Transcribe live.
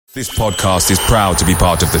This podcast is proud to be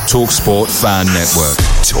part of the TalkSport Fan Network.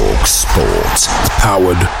 TalkSport.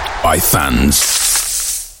 Powered by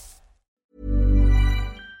fans.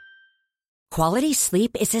 Quality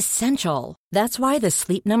sleep is essential. That's why the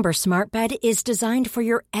Sleep Number Smart Bed is designed for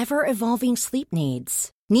your ever-evolving sleep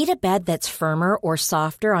needs. Need a bed that's firmer or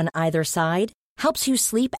softer on either side? Helps you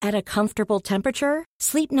sleep at a comfortable temperature?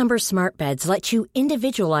 Sleep Number Smart Beds let you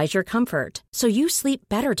individualize your comfort, so you sleep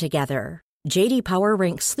better together. J.D. Power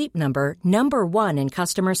ranks Sleep Number number 1 in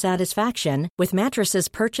customer satisfaction with mattresses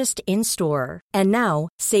purchased in-store. And now,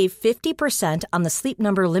 save 50% on the Sleep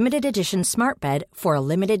Number Limited Edition Smart Bed for a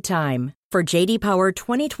limited time. For J.D. Power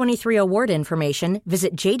 2023 award information,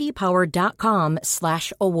 visit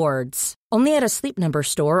jdpower.com/awards. Only at a Sleep Number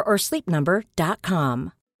store or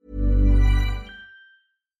sleepnumber.com.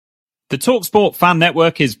 The TalkSport Fan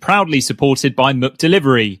Network is proudly supported by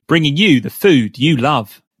McDelivery, bringing you the food you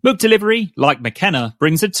love. McDelivery, like McKenna,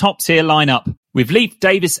 brings a top-tier lineup. With Leif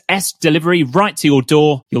Davis-esque delivery right to your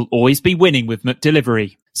door, you'll always be winning with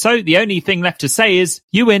McDelivery. So the only thing left to say is,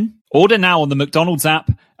 you win. Order now on the McDonald's app,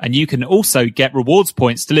 and you can also get rewards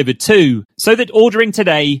points delivered too, so that ordering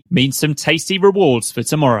today means some tasty rewards for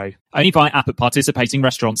tomorrow. Only via app at participating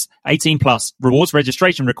restaurants. 18 plus. Rewards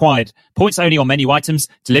registration required. Points only on menu items.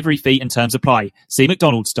 Delivery fee and terms apply. See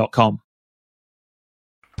mcdonalds.com.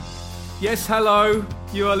 Yes, hello.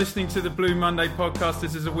 You are listening to the Blue Monday podcast.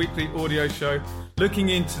 This is a weekly audio show looking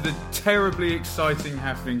into the terribly exciting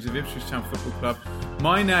happenings of Ipswich Town Football Club.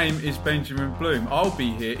 My name is Benjamin Bloom. I'll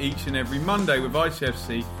be here each and every Monday with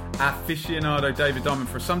ITFC aficionado David Diamond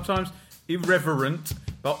for a sometimes irreverent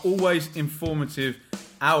but always informative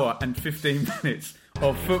hour and 15 minutes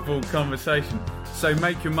of football conversation. So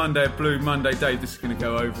make your Monday a Blue Monday day. This is going to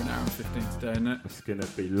go over an hour and 15 today, isn't it? It's going to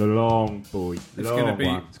be long, boy. It's going to be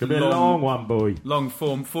a long one, boy. Long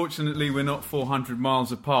form. Fortunately, we're not 400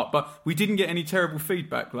 miles apart, but we didn't get any terrible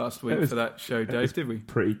feedback last week for that show, Dave, did we?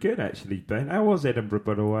 Pretty good, actually, Ben. How was Edinburgh,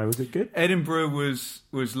 by the way? Was it good? Edinburgh was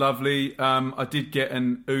lovely. I did get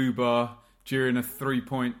an Uber during a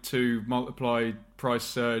 3.2 multiplied price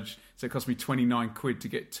surge. So it cost me 29 quid to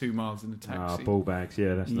get 2 miles in the taxi. Ball bags,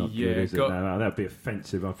 yeah, that's not good, is it? No, that would be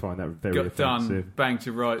offensive. I find that very offensive. Done, bang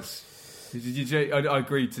to rights. I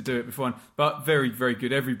agreed to do it before, but very, very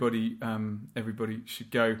good. Everybody should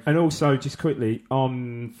go. And also, just quickly,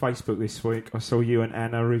 on Facebook this week, I saw you and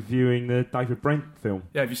Anna reviewing the David Brent film.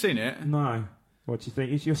 Yeah, have you seen it? No. What do you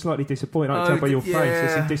think? You're slightly disappointed. I can tell by your face.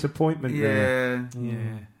 There's some disappointment there.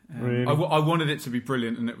 Yeah. Really? I wanted it to be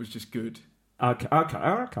brilliant, and it was just good. Okay. But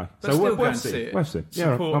So still we'll see. We'll see.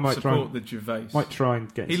 Support, I might support the Gervais. Might try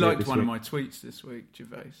and get. He liked one of my tweets this week,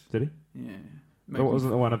 Gervais. Did he? Yeah. That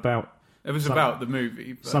wasn't the one about. It was about the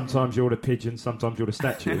movie. But sometimes you're the pigeon, sometimes you're the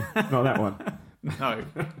statue. Not that one. No.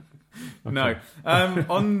 No.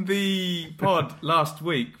 On the pod last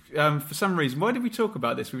week, for some reason, why did we talk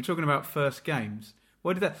about this? We were talking about first games.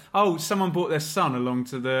 Why did that? Oh, someone brought their son along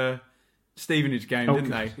to the Stevenage game, didn't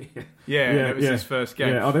they? Yeah, it was his first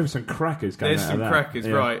game. Yeah, there were some crackers going There's out some of that. crackers,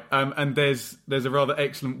 right. And there's a rather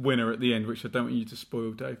excellent winner at the end, which I don't want you to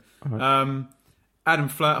spoil, Dave. Right. Adam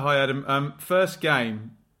Flat, hi Adam. First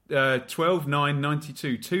game,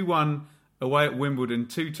 12-9-92, 2-1 away at Wimbledon,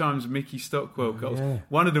 2 times Mickey Stockwell goals. Yeah.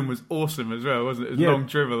 One of them was awesome as well, wasn't it? It was long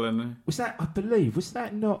dribble. Was that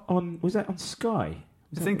on Sky?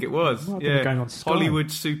 I think it was. Yeah, going on Sky. Hollywood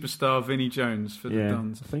superstar Vinnie Jones for the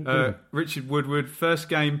Dons. I think Richard Woodward, first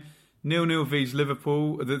game, 0-0 vs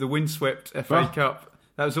Liverpool, the windswept FA Cup.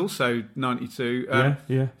 That was also 92.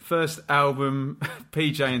 First album,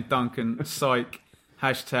 PJ and Duncan, Psych,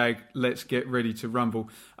 hashtag Let's Get Ready to Rumble.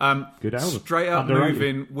 Good album. Straight up Underrated.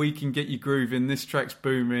 moving, we can get you grooving, this track's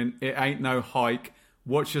booming, it ain't no hike,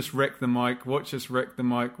 watch us wreck the mic, watch us wreck the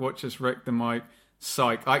mic, watch us wreck the mic.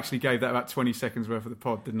 Psych. I actually gave that about 20 seconds worth of the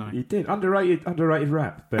pod, didn't I? You did. Underrated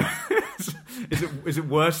rap. But is it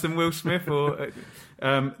worse than Will Smith? Or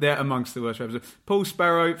they're amongst the worst rappers. Paul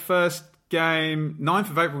Sparrow, first game,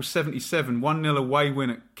 9th of April 77, 1-0 away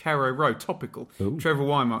win at Carrow Road. Topical. Ooh. Trevor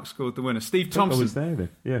Wymark scored the winner. Steve Thompson. I was there then.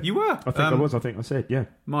 Yeah. You were? I think I was. I think I said, yeah.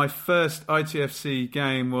 My first ITFC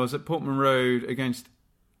game was at Portman Road against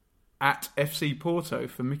at FC Porto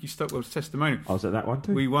for Mickey Stockwell's testimonial. I was at that one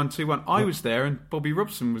too. We won 2-1. I was there and Bobby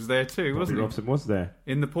Robson was there too, wasn't he? Bobby Robson was there.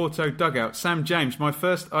 In the Porto dugout. Sam James, my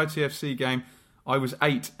first ITFC game, I was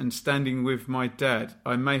 8 and standing with my dad.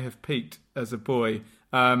 I may have peaked as a boy.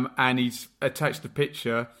 And he's attached a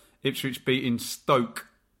picture, Ipswich beating Stoke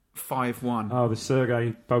 5-1. Oh, the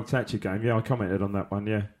Sergei Boltachi game. Yeah, I commented on that one,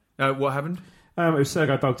 yeah. What happened? It was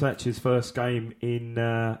Sergei Boltac's first game in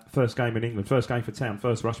England, first game for Town,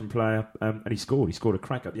 first Russian player, and he scored. He scored a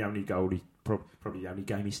cracker. The only goal probably the only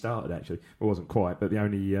game he started actually. Well, it wasn't quite, but the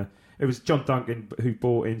only. It was John Duncan who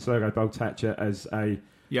brought in Sergei Boltac as a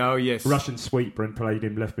Russian sweeper and played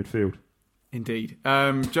him left midfield. Indeed,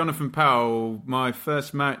 Jonathan Powell. My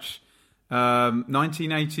first match,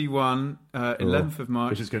 1981, 11th of March.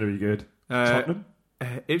 Which is going to be good. Tottenham.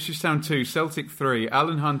 Ipswich Town 2, Celtic 3,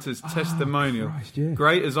 Alan Hunter's testimonial. Christ, yeah.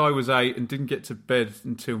 Great as I was 8 and didn't get to bed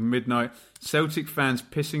until midnight. Celtic fans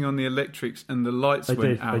pissing on the electrics and the lights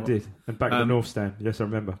went out. They did. And back in the North Stand. Yes, I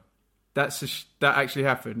remember. That actually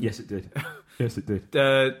happened? Yes, it did. Yes, it did.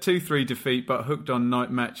 2-3 defeat, but hooked on night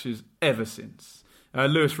matches ever since.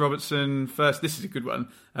 Lewis Robertson, this is a good one.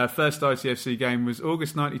 First ITFC game was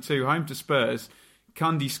August 92, home to Spurs.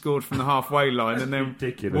 Cundy scored from the halfway line and then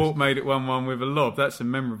Walt made it 1-1 with a lob. That's a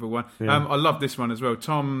memorable one. Yeah. I love this one as well.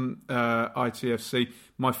 Tom, ITFC.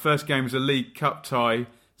 My first game was a League Cup tie,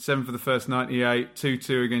 7 for the first 98,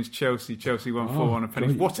 2-2 against Chelsea. Chelsea won 4 on a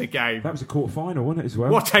penalty. What a game. That was a quarter-final, wasn't it, as well?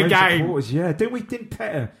 What a game. Quarters, yeah. Didn't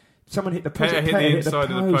Petter... Someone hit the post. Petter hit the inside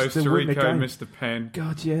of the post. Tirico missed the pen.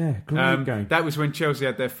 God, yeah. Great game. That was when Chelsea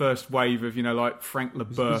had their first wave of, like Frank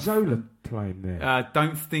Leboeuf. Was Zola playing there? I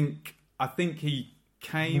think he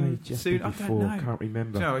came soon. Before, I don't know. Can't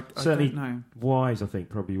remember. No, Certainly, I don't know. Wise, I think,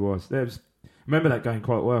 probably was. Remember that game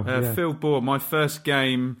quite well. Phil Bohr, my first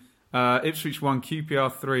game, Ipswich 1,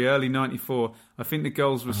 QPR 3, early 94. I think the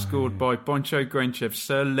goals were scored by Boncho Grenchev,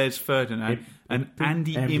 Sir Les Ferdinand, and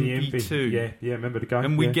Andy Impey 2. Yeah, remember the game.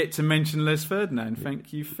 And we get to mention Les Ferdinand.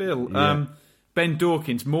 Thank you, Phil. Yeah. Ben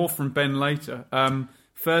Dawkins, more from Ben later.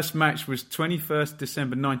 First match was 21st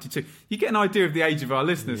December 92. You get an idea of the age of our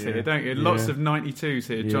listeners here, don't you? Lots of 92s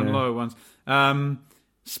here, John Lower ones.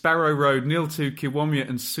 Sparrow Road, 0-2, Kiwomia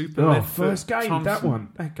and Super Left first game, Thompson.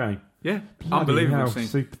 that game. Yeah, Bloody unbelievable hell,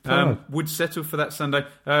 scene. Would settle for that Sunday.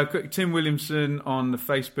 Quick, Tim Williamson on the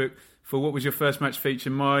Facebook for what was your first match feature?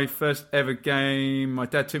 My first ever game, my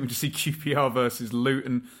dad took me to see QPR versus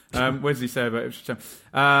Luton. What does he say about Ipswich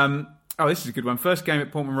Town? This is a good one. First game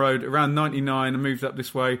at Portman Road, around 99. I moved up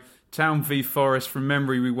this way. Town v Forest. From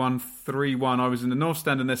memory, we won 3-1. I was in the North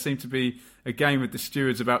Stand and there seemed to be a game with the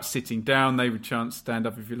stewards about sitting down. They would chant, stand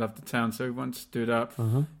up if you love the town. So everyone stood up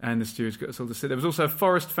and the stewards got us all to sit. There was also a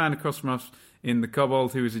Forest fan across from us in the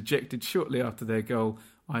Cobbold who was ejected shortly after their goal,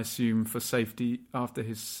 I assume for safety after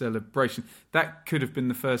his celebration. That could have been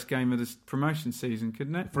the first game of this promotion season,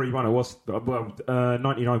 couldn't it? 3-1 it was.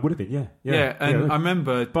 99 would have been, Yeah, I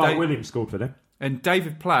remember... Bart Williams scored for them. And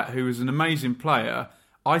David Platt, who was an amazing player...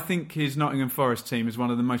 I think his Nottingham Forest team is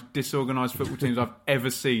one of the most disorganised football teams I've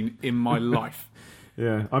ever seen in my life.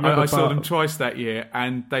 Yeah, I saw them twice that year,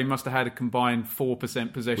 and they must have had a combined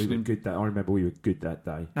 4% possession. We were good I remember we were good that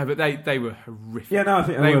day. No, but they were horrific. Yeah, no, I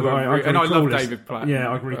think they were. And I love David Platt.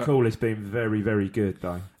 Yeah, I can recall this being very, very good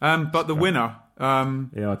though. But the winner. I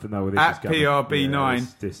don't know where this at is going.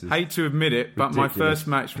 PRB9. This is hate to admit it, but ridiculous. my first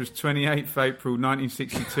match was 28th April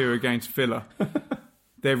 1962 against Villa.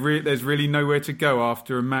 There's really nowhere to go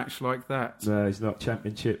after a match like that. No, it's not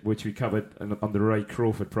Championship, which we covered on the Ray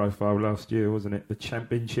Crawford profile last year, wasn't it? The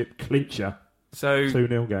Championship clincher. So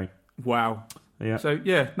 2-0 game. Wow. Yeah. So,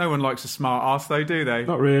 no one likes a smart arse, though, do they?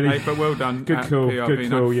 Not really. Hey, but well done. Good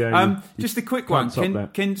call, yeah. Just a quick one.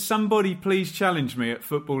 Can somebody please challenge me at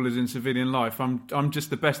footballers in civilian life? I'm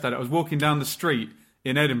just the best at it. I was walking down the street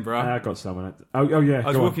in Edinburgh. I got someone. Yeah. I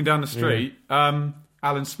was walking down the street. Yeah.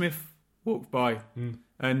 Alan Smith walked by.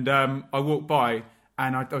 And I walked by,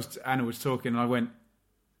 and Anna was talking, and I went,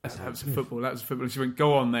 that was a football. And she went,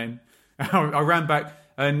 go on then. I ran back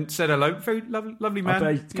and said hello. Very lovely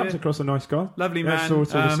man. He comes across a nice guy. Lovely man. Saw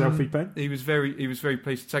the selfie pen. He was very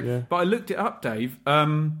pleased to take. Yeah. But I looked it up, Dave.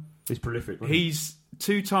 He's prolific. He's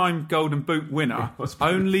 2-time Golden Boot winner.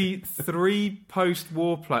 Only 4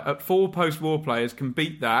 post-war players can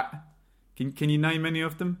beat that. Can you name any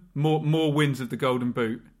of them? More wins of the Golden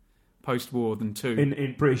Boot post-war than 2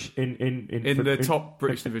 in British in the top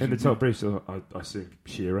British division. In the top British, I assume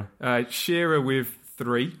Shearer. Shearer with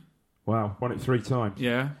 3. Wow, won it 3 times.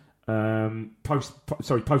 Yeah.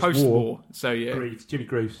 Post-war. So yeah, Greaves, Jimmy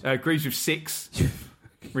Greaves. Greaves with 6.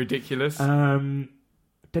 Ridiculous.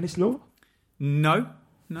 Dennis Law. No.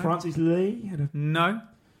 Francis Lee. No.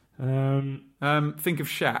 Think of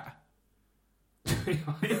Shat.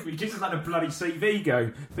 We just let a bloody CV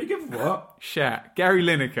go. Think of what? Shat. Gary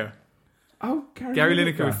Lineker. Oh, Gary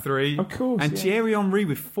Lineker with 3. Of course. And Thierry Henry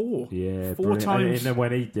with 4. Yeah. 4 times. And then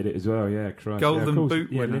when he did it as well, yeah, Christ. Golden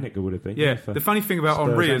boot winner. winner. Lineker would have been. Yeah. The funny thing about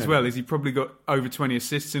Henry as well anyway. is he probably got over 20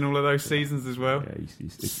 assists in all of those seasons as well. Yeah,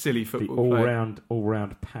 he's silly football the player.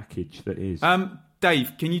 all-round package that is.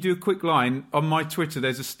 Dave, can you do a quick line? On my Twitter,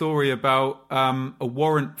 there's a story about a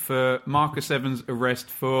warrant for Marcus Evans' arrest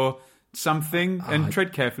for something. And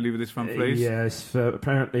tread carefully with this one, please. Yes, for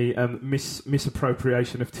apparently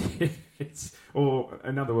misappropriation of tickets. Or,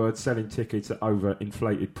 in other words, selling tickets at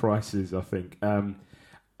over-inflated prices, I think. I don't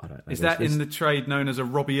know. Is that in the trade known as a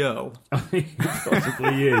Robbie Earl? I think it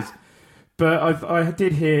possibly is. But I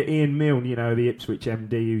did hear Ian Milne, the Ipswich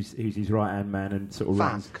MD, who's his right-hand man and sort of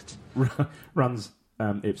runs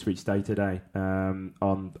Ipswich Day Today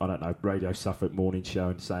on, I don't know, Radio Suffolk morning show,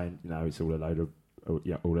 and saying, it's all a load of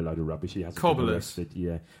rubbish. He hasn't been arrested.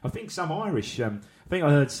 Yeah, I think some Irish. I think I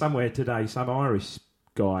heard somewhere today some Irish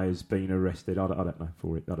guy has been arrested. I don't know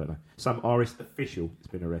for it. I don't know. Some Irish official has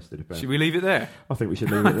been arrested. Apparently. Should we leave it there? I think we should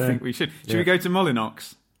leave it there. I think we should. Should we go to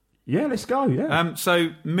Molyneux? Yeah, let's go. Yeah. So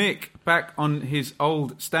Mick back on his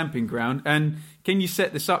old stamping ground, and can you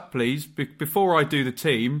set this up, please? Before I do the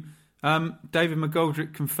team, David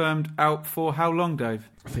McGoldrick confirmed out for how long, Dave?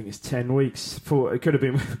 I think it's 10 weeks. It could have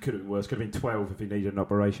been worse. Could have been 12 if he needed an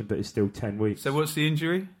operation, but it's still 10 weeks. So what's the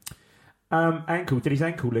injury? Did his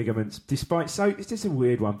ankle ligaments. It's just a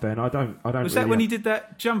weird one, Ben. I don't. Was that when he did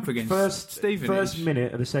that jump against Stevenage? First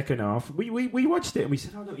minute of the second half, we watched it and we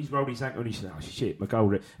said, "Oh look, he's rolled his ankle." And he said, "Oh shit,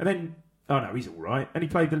 McGoldrick." And then, "Oh no, he's all right." And he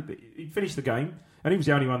finished the game, and he was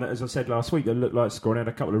the only one that, as I said last week, that looked like scoring. Had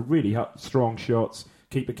a couple of really strong shots.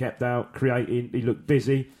 Keeper kept out, creating. He looked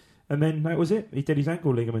busy, and then that was it. He did his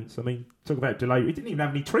ankle ligaments. I mean, talk about delay. He didn't even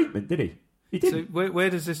have any treatment, did he? He didn't. So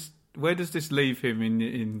where does this leave him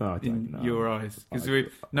in your eyes? Because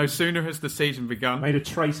no sooner has the season begun. Made a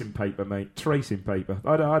tracing paper, mate. Tracing paper.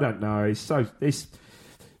 I don't know.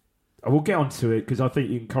 I will get onto it because I think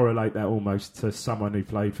you can correlate that almost to someone who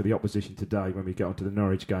played for the opposition today when we get onto the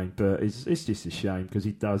Norwich game. But it's just a shame because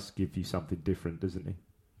he does give you something different, doesn't he?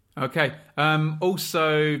 Okay.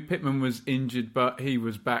 Also, Pittman was injured, but he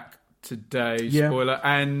was back today. Yeah. Spoiler.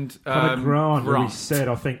 And Grant. We said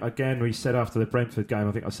after the Brentford game,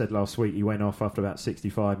 I think I said last week, he went off after about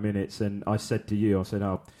 65 minutes, and I said to you,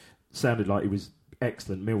 sounded like he was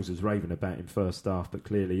excellent. Mills was raving about him first half, but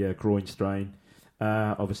clearly, groin strain.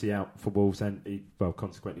 Obviously out for Wolves, and he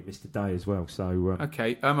consequently missed a day as well. So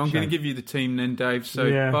okay, I'm going to give you the team then, Dave. So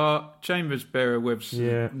Bart, Chambers, Berra,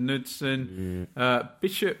 Webster, Knudsen,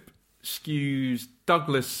 Bishop, Skews,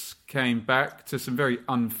 Douglas came back to some very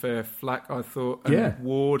unfair flack, I thought. And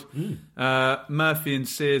Ward, Murphy and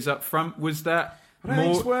Sears up front. Was that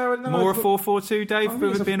more a 4-4-2, Dave,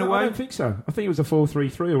 with it being away? I don't think so. I think it was a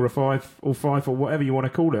 4-3-3 or a 5 or whatever you want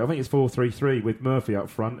to call it. I think it's 4-3-3 with Murphy up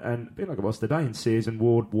front and a bit like it was today, and Sears and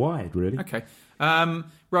Ward wide, really. Okay.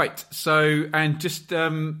 Right, so, and just a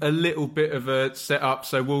little bit of a set-up.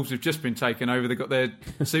 So Wolves have just been taken over. They've got their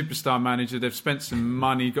superstar manager. They've spent some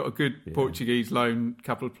money, got a good Portuguese loan,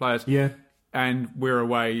 couple of players. Yeah. And we're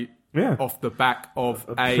away off the back of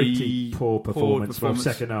a pretty poor performance. From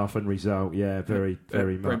second half and result. Yeah, very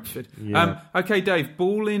much. Brentford. Yeah. Okay, Dave,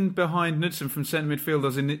 ball in behind Knudsen from centre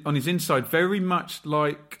midfield on his inside, very much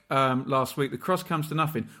like last week. The cross comes to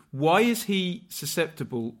nothing. Why is he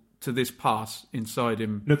susceptible to this pass inside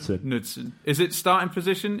him? Knudsen. Is it starting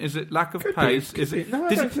position? Is it lack of pace? Does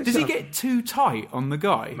he get too tight on the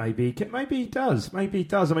guy? Maybe he does. I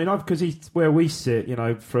mean, because he's where we sit,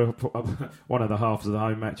 for one of the halves of the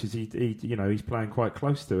home matches, he's playing quite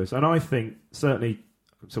close to us, and I think certainly.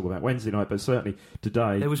 I'm talking about Wednesday night, but certainly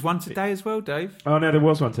today. There was one today as well, Dave. Oh no, there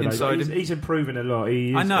was one today. He's improving a lot.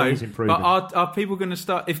 I know. He's improving. But are people going to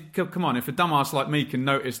start? If a dumbass like me can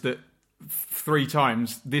notice that 3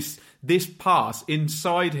 times this pass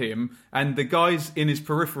inside him, and the guy's in his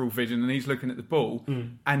peripheral vision, and he's looking at the ball,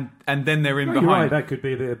 and then they're in behind. You're right, that could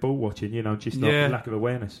be a bit of ball watching, just not lack of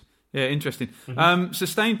awareness. Yeah, interesting.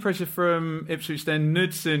 Sustained pressure from Ipswich, then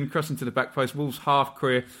Knudsen crossing to the back post, Wolves half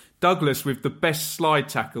clear. Douglas with the best slide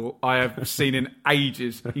tackle I have seen in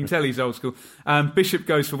ages. You can tell he's old school. Bishop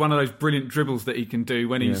goes for one of those brilliant dribbles that he can do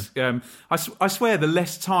when he's... I swear, the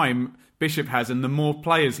less time Bishop has and the more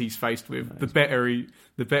players he's faced with, the better he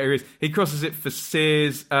is. He crosses it for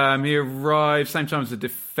Sears. He arrives, same time as the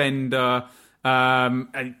defender, and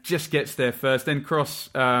he just gets there first. Then cross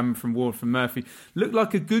from Ward from Murphy. Looked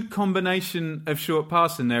like a good combination of short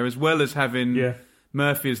passing there, as well as having...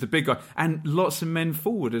 Murphy as the big guy, and lots of men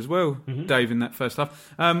forward as well, Dave, in that first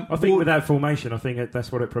half. I think with that formation, I think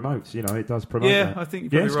that's what it promotes. It does promote that. I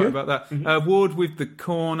think you're probably right about that. Ward with the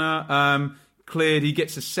corner. cleared. He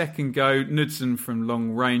gets a second go. Knudsen from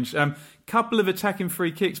long range. Couple of attacking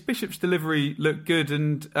free kicks. Bishop's delivery looked good,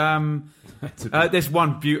 and there's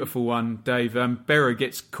one beautiful one, Dave. Berra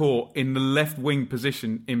gets caught in the left wing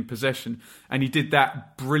position in possession, and he did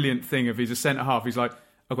that brilliant thing of he's a centre half. He's like,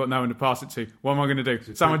 I've got no one to pass it to. What am I going to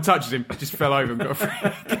do? Someone touches him, just fell over and got a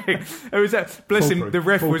free kick. It was that. Bless him. The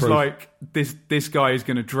ref was like, "This guy is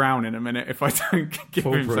going to drown in a minute if I don't give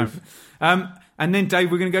him something." And then, Dave,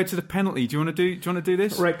 we're going to go to the penalty. Do you want to do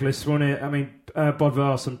this? Reckless, wasn't it? I mean,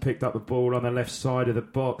 Bodvarsson picked up the ball on the left side of the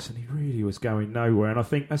box, and he really was going nowhere. And I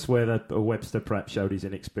think that's where the Webster perhaps showed his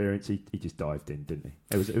inexperience. He just dived in, didn't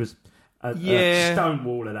he? It was a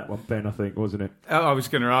stonewall of that one, Ben. I think, wasn't it? I was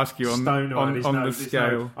going to ask you on the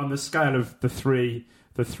scale. On the scale of the three,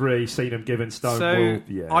 seen him given Stonewall. So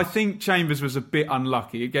yes. I think Chambers was a bit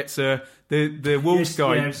unlucky. It gets the Wolves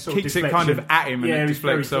guy kicks it kind of at him and it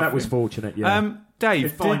deflects off. That was fortunate. Yeah, Dave,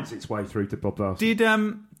 it finds its way through to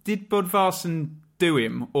Bodvarsson. Did Bodvarsson do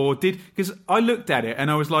him, or because I looked at it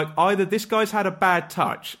and I was like, either this guy's had a bad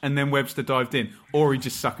touch and then Webster dived in, or he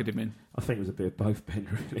just suckered him in. I think it was a bit of both, Ben,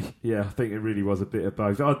 really. Yeah, I think it really was a bit of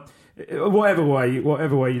both. Whatever way you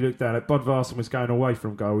looked at it, Bodvarsson was going away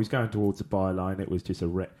from goal. He was going towards the byline. It was just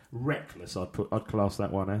a reckless, I'd class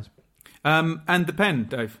that one as. And the pen,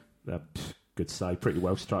 Dave? Good save. Pretty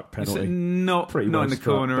well struck penalty. Not in the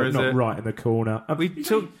corner, is it? Not right in the corner.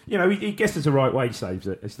 He guesses the right way, he saves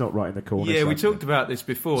it. It's not right in the corner. Yeah, we talked about this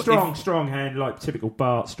before. Strong hand, like typical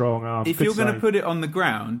Bart, strong arm. If you're going to put it on the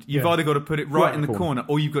ground, you've either got to put it right in the corner,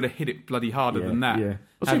 or you've got to hit it bloody harder than that. Yeah.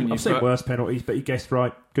 I've seen worse penalties, but he guessed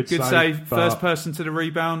right. Good save. First person to the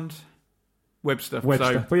rebound, Webster.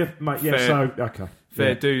 So, okay.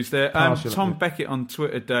 Fair dues there. Tom Beckett on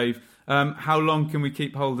Twitter, Dave. How long can we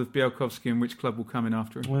keep hold of Bielkowski, and which club will come in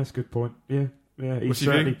after him? Well, that's a good point. Yeah. He's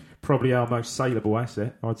certainly probably our most saleable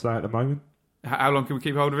asset, I'd say, at the moment. How long can we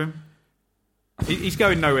keep hold of him? He's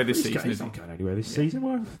going nowhere this season, isn't he? He's not going anywhere this season.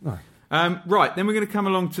 Well, no. Right, then we're going to come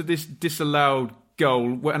along to this disallowed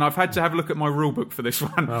goal, and I've had to have a look at my rule book for this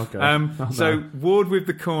one. Okay. So Ward with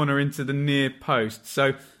the corner into the near post.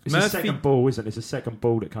 So it's a second ball, isn't it? It's a second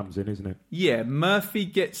ball that comes in, isn't it? Yeah, Murphy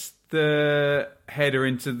gets the header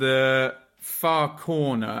into the far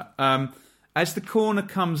corner. As the corner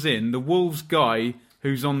comes in, the Wolves guy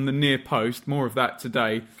who's on the near post, more of that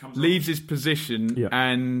today, leaves his position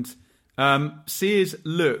and Sears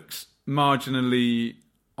looks marginally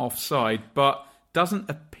offside, but doesn't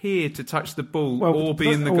appear to touch the ball or be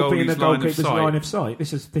in the goalkeeper's line of sight.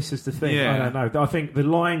 This is the thing. Yeah. I don't know. I think the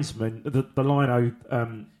linesman, the lino,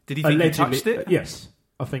 did he think he touched it? Yes.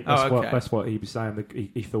 I think that's what he was saying. That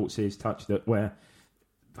he thought Sears touched it. Where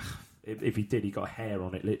if he did, he got hair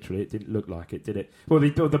on it. Literally, it didn't look like it, did it? Well,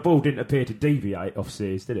 the ball didn't appear to deviate off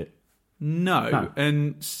Sears, did it? No.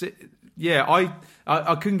 And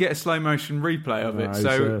I couldn't get a slow motion replay of it,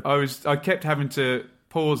 so I kept having to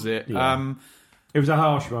pause it. Yeah. It was a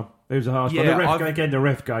harsh one. The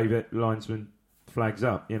ref gave it linesman flags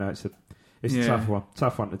up. You know, it's a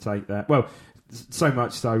tough one to take that. Well, so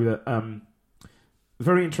much so that.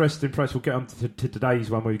 Very interesting press. We'll get on to today's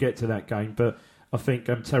one when we get to that game. But I think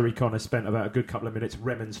Terry Connor spent about a good couple of minutes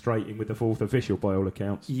remonstrating with the fourth official by all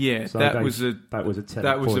accounts. Yeah, so that was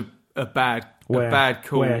a bad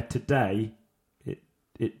call. Where today,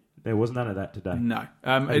 there was none of that today. No,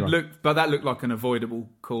 anyway. That looked like an avoidable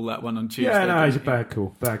call. That one on Tuesday. Yeah, no, it's a bad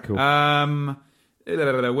call.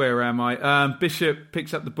 Where am I? Bishop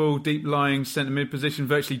picks up the ball, deep lying centre mid position,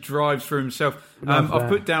 virtually drives through himself. I've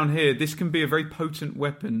put down here, this can be a very potent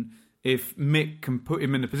weapon if Mick can put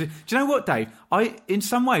him in the position. Do you know what, Dave? In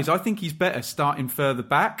some ways, I think he's better starting further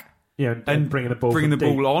back. Yeah, and bringing the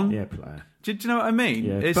ball on. Yeah, player. Do you know what I mean?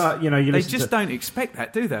 Yeah, but they just don't expect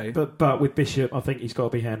that, do they? But with Bishop, I think he's got to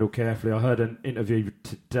be handled carefully. I heard an interview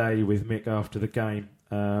today with Mick after the game.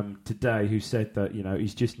 Who said that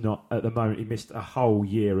he's just not at the moment. He missed a whole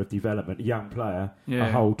year of development, a young player,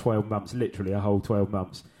 a whole 12 months, literally a whole 12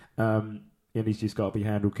 months, and he's just got to be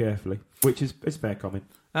handled carefully, which is fair comment.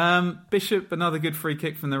 Bishop, another good free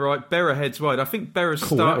kick from the right. Berra heads wide. I think Berra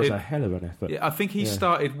started. That was a hell of an effort. Yeah, I think he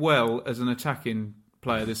started well as an attacking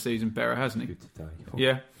player this season. Berra, hasn't he? Good today.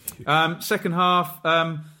 Yeah. Second half.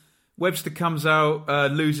 Webster comes out,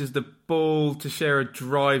 loses the ball. Teixeira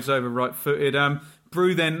drives over right-footed.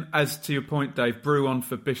 Brew then, as to your point, Dave, Brew on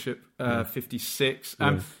for Bishop, 56.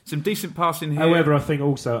 Some decent passing here. However, I think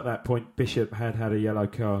also at that point, Bishop had a yellow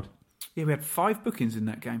card. Yeah, we had 5 bookings in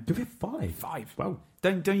that game. Did we have 5? 5. Wow.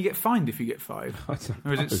 Don't you get fined if you get 5? I don't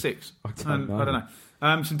or is know. it 6? I don't know.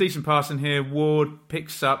 Some decent passing here. Ward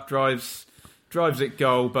picks up, drives it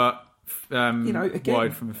goal, but again,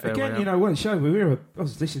 wide from the fairway. Again, out. what it showed, I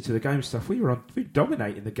was listening to the game stuff. We were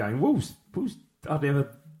dominating the game. Wolves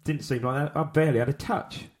didn't seem like that. I barely had a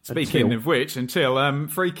touch. Speaking of which, until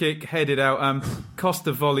free kick headed out,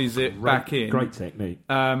 Costa volleys it back in. Great technique.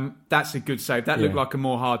 That's a good save. That looked like a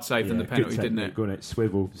more hard save than the penalty, good technique, didn't it?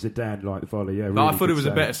 Swivel, Zidane like the volley. Yeah, but I thought it was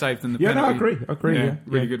a better save than the penalty. Yeah, no, I agree. Yeah,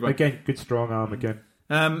 really good one. Again, good strong arm again.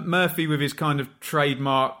 Murphy with his kind of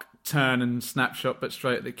trademark turn and snapshot, but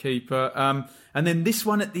straight at the keeper. And then this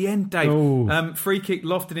one at the end, Dave. Free kick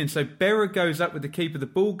lofted in. So Berra goes up with the keeper. The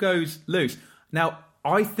ball goes loose. Now,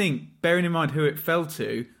 I think, bearing in mind who it fell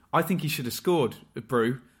to, I think he should have scored,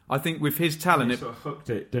 Brew. I think with his talent... He sort of hooked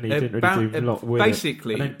it, didn't he? Didn't really do a lot with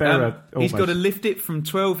basically, it. Basically, he's got to lift it from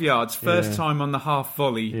 12 yards, first time on the half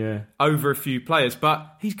volley, over a few players.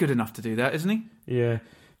 But he's good enough to do that, isn't he? Yeah.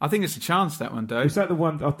 I think it's a chance, that one, Dave. Was that the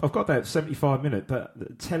one... I've got that 75 minute,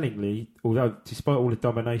 but tellingly, although despite all the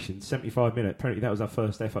domination, 75 minute, apparently that was our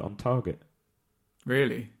first effort on target.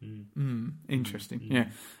 Really? Interesting.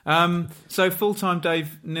 Yeah. So full-time,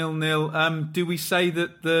 Dave, 0-0. Do we say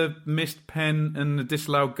that the missed pen and the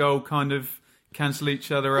disallowed goal kind of cancel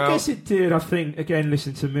each other out? I guess it did. I think, again,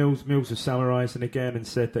 listened to Mills. Mills was summarising again and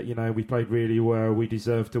said that, we played really well, we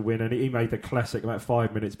deserved to win. And he made the classic about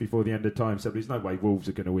 5 minutes before the end of time, said there's no way Wolves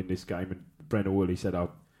are going to win this game. And Brennan Woolley said,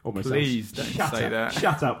 please don't say that.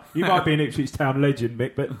 Shut up. You might be an Ipswich Town legend,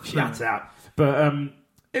 Mick, but shut up. But...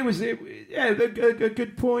 It was a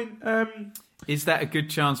good point. Is that a good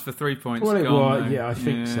chance for 3 points? Well, it was, I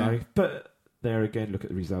think so. But there again, look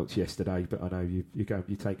at the results yesterday. But I know you're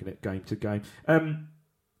taking it game to game.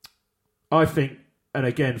 I think, and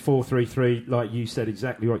again, 4-3-3, like you said,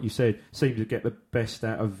 exactly what you said, seems to get the best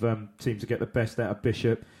out of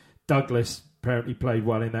Bishop. Douglas apparently played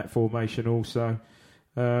well in that formation also.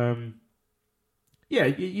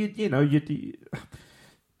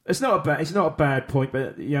 It's not a bad point,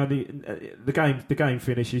 but the game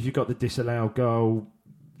finishes. You've got the disallowed goal,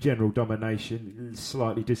 general domination,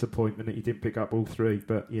 slightly disappointment that you didn't pick up all three,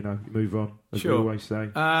 but you move on, as we always say.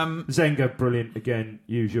 Zenga, brilliant again,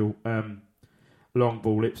 usual long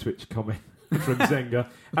ball Ipswich comment from Zenga.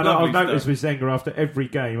 And I've noticed with Zenga after every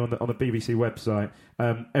game on the BBC website,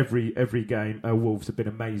 every game Wolves have been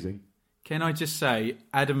amazing. Can I just say,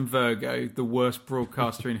 Adam Virgo, the worst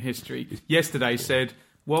broadcaster in history, yesterday said,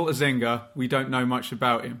 Walter Zenga, we don't know much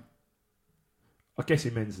about him. I guess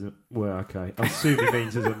he means that, well, okay. I assume he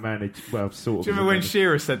means as a manager, well, sort of. Do you remember when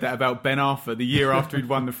Shearer said that about Ben Arthur the year after he'd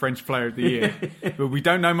won the French Player of the Year? But we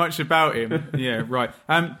don't know much about him. Yeah, right.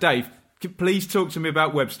 Dave, please talk to me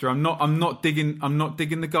about Webster. I'm not digging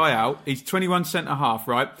the guy out. He's 21 centre-half,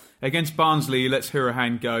 right? Against Barnsley, he lets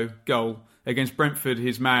Hourihane go. Goal. Against Brentford,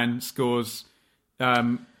 his man scores...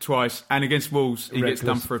 twice, and against Wolves he gets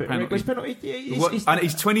done for a penalty. And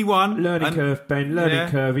he's 21. Learning curve, Ben. Learning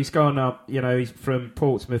curve. He's gone up. He's from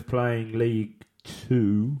Portsmouth playing League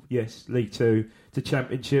 2. Yes, League 2 to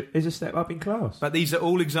Championship. Is a step up in class. But these are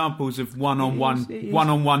all examples of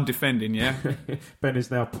one-on-one defending. Yeah. Ben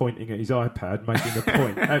is now pointing at his iPad, making a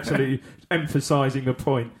point. Absolutely emphasising the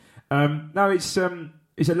point. No,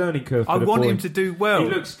 it's a learning curve. I want him to do well.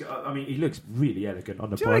 He looks really elegant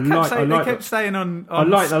on the ball. They kept saying on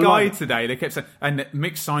Sky today. They kept saying, and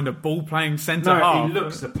Mick signed a ball-playing centre half. He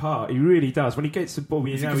looks the part. He really does. When he gets the ball,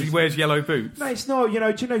 because he wears yellow boots. No, it's not. Do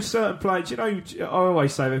you know certain players? I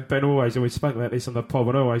always say that Ben always spoke about this on the pod.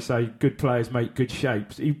 And I always say good players make good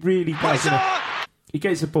shapes. He really does. He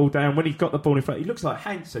gets the ball down. When he's got the ball in front, he looks like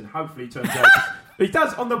Hansen. Hopefully, he turns out. He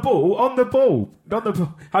does on the ball.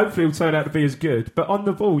 Hopefully, he'll turn out to be as good. But on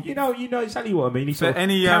the ball, you know exactly what I mean. He sort of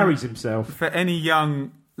carries himself. For any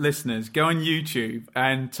young listeners, go on YouTube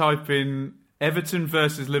and type in Everton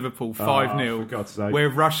versus Liverpool 5-0, for God's sake, where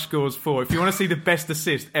Rush scores 4. If you want to see the best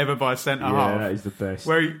assist ever by a centre half, that is the best.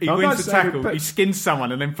 Where he wins the tackle, he skins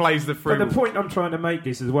someone and then plays the free. But the point I'm trying to make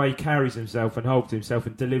is the way he carries himself and holds himself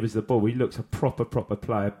and delivers the ball. He looks a proper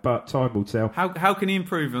player, but time will tell. How can he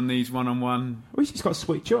improve on these one-on-one? Well, he's got to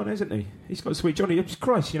switch on, hasn't he? He's got to switch on.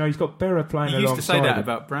 Christ, he's got Berra playing alongside him. You used to say that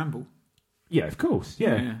about Bramble. Yeah, of course.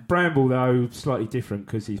 Yeah. Bramble, though, slightly different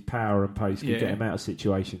because his power and pace can get him out of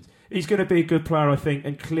situations. He's going to be a good player, I think,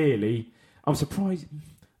 and clearly, I'm surprised.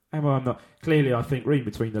 I'm not. Clearly, I think, reading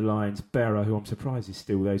between the lines, Berra, who I'm surprised is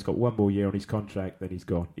still there, he's got one more year on his contract, then he's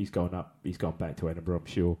gone. He's gone up. He's gone back to Edinburgh, I'm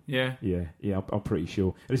sure. Yeah. I'm pretty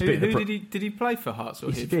sure. Did he play for Hearts or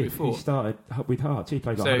Hibs before? He started with Hearts. He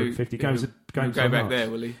played like 150 games. He'll go back there,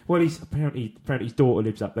 will he? Well, he's apparently his daughter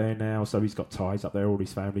lives up there now, so he's got ties up there. All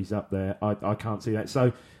his family's up there. I can't see that.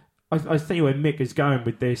 So I think where Mick is going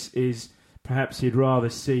with this is perhaps he'd rather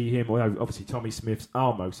see him. Although obviously Tommy Smith's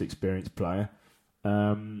our most experienced player.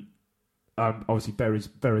 obviously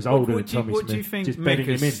Berra's older than Tommy what Smith. Do you think just bedding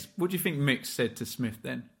him in. What do you think Mick said to Smith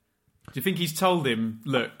then? Do you think he's told him,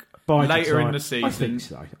 look, By later time, in the season, I think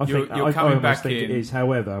so. you're coming back think in? It is.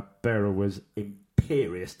 However, Berra was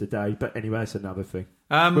imperious today. But anyway, that's another thing.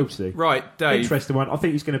 We'll see. Right, Dave. Interesting one. I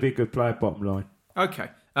think he's going to be a good player, bottom line. Okay.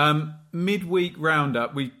 Midweek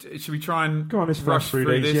roundup. Should we try and go on? Let's rush through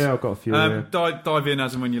these. this? Yeah, I've got a few. Dive in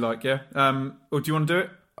as and when you like. Yeah. Or do you want to do it?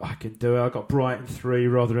 I can do it. I've got Brighton 3,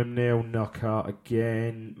 Rotherham 0, Knockout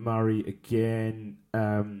again, Murray again,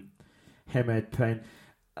 Hemed Penn.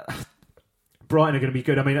 Brighton are going to be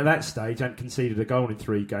good. I mean, at that stage, they hadn't conceded a goal in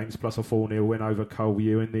 3 games, plus a 4-0 win over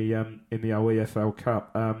Colview in the OEFL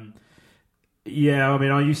Cup. Yeah, I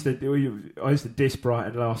mean, I used to diss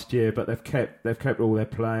Brighton last year, but they've kept all their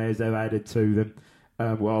players. They've added to them.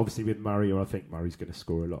 Well, obviously with Murray, I think Murray's going to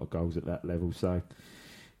score a lot of goals at that level. So,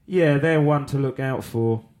 yeah, they're one to look out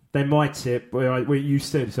for. They might tip. Well, you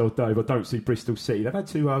said so, Dave. I don't see Bristol City. They've had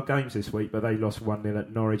 2 hard games this week, but they lost 1-0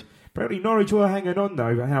 at Norwich. Apparently, Norwich were hanging on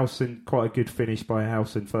though. Howson, quite a good finish by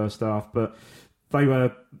Howson first half, but they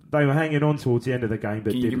were hanging on towards the end of the game.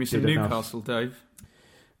 But can you give me some Newcastle, Dave?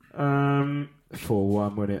 4-1,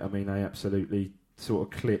 wasn't it? I mean, they absolutely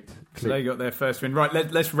sort of clipped. So they got their first win. Right,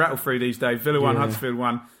 let's rattle through these, Dave. Villa 1, Huddersfield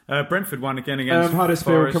 1. Brentford 1 again against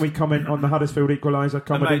Huddersfield. Forest. Can we comment on the Huddersfield equaliser?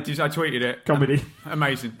 Comedy. Mate, I tweeted it. Comedy.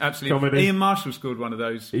 Amazing. Absolutely. Comedy. Ian Marshall scored one of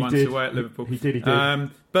those once away at Liverpool. He did.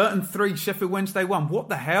 Burton 3, Sheffield Wednesday 1. What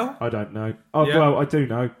the hell? I don't know. Well, I do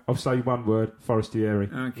know. I'll say one word. Forestieri.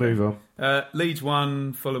 Okay. Move on. Leeds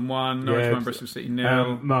 1, Fulham 1, Norwich 1, Bristol City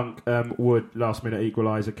 0. Monk, Wood, last minute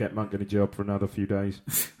equaliser, kept Monk in a job for another few days.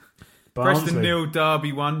 Preston 0,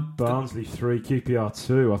 Derby 1. Barnsley 3, QPR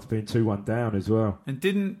 2 after being 2-1 down as well. And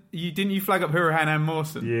didn't you flag up Hurahan and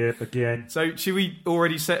Mawson? Yeah, again. So should we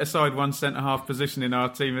already set aside one centre-half position in our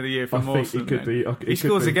team of the year for Mawson? I think he could be. He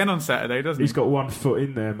scores again on Saturday, doesn't he? He's got 1 foot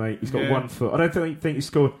in there, mate. He's got 1 foot. I don't think he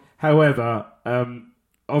scored. However,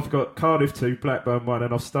 I've got Cardiff 2, Blackburn 1,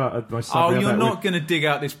 and I've started my Sunday. Oh, you're not going to dig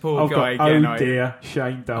out this poor guy again, are you? Dear,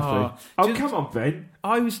 Shane Duffy. Come on, Ben.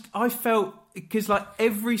 I felt... Because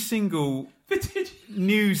every single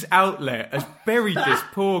news outlet has buried this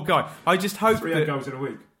poor guy. I just hope 3 goals in a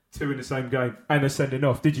week, 2 in the same game, and they're sending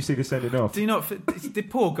off. Did you see the sending off? Do you not? The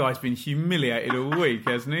poor guy's been humiliated all week,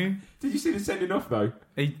 hasn't he? Did you see the sending off though?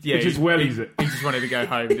 He just wellies it. He just wanted to go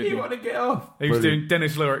home. Didn't he wanted to get off. He was doing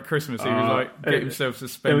Dennis Law at Christmas. He was get himself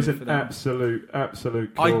suspended. It was an for that.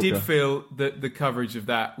 absolute. I did feel that the coverage of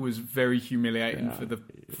that was very humiliating for the.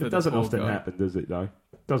 It doesn't often happen, does it? Though.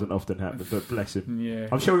 Doesn't often happen, but bless him. Yeah.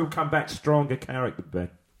 I'm sure he'll come back stronger character, Ben.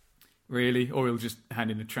 Really? Or he'll just hand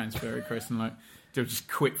in a transfer request and he'll just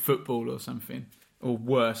quit football or something. Or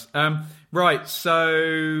worse. Right,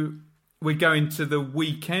 so we go into the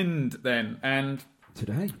weekend then. And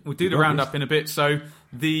today we'll do the roundup in a bit. So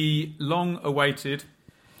the long-awaited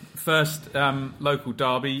first local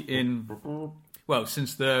derby in... Well,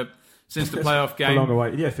 since the playoff game. A long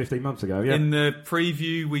way, 15 months ago, yeah. In the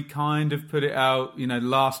preview, we kind of put it out. The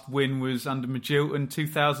last win was under Magilton,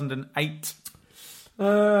 2008.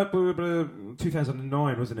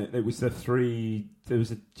 2009, wasn't it? It was there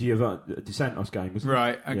was a De Santos game, wasn't it?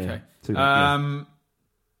 Right, okay. Yeah,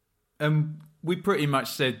 we pretty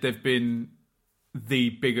much said they've been the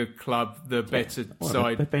bigger club, the better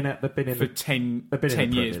side. They've been in for 10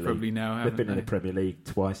 years probably now. They've been in the Premier League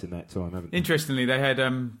twice in that time, haven't they? Interestingly, they had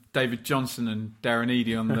David Johnson and Darren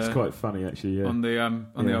Eadie on That's quite funny, actually. Yeah. On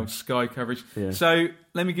the old Sky coverage. Yeah. So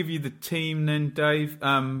let me give you the team then, Dave.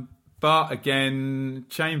 Bart again,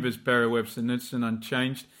 Chambers, Berra, Webster, Knudsen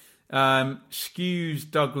unchanged.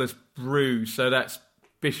 Skews, Douglas, Brew. So that's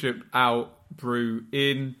Bishop out, Brew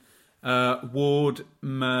in. Ward,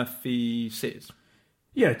 Murphy, Sears.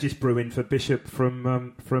 Yeah, just brewing for Bishop from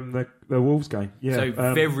the Wolves game. Yeah, so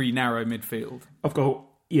very narrow midfield. I've got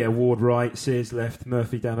Ward right, Sears left,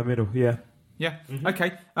 Murphy down the middle. Yeah. Mm-hmm.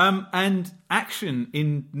 Okay. And action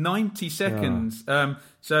in 90 seconds.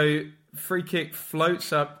 So free kick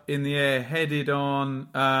floats up in the air, headed on,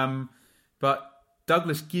 but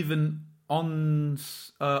Douglas given on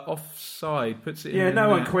offside, puts it in. Yeah, no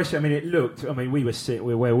one questioned. I mean, it looked. I mean,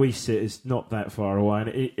 where we sit is not that far away, and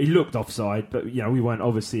it looked offside, but we weren't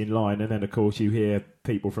obviously in line. And then, of course, you hear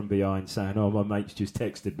people from behind saying, "Oh, my mate's just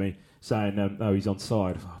texted me saying, no, he's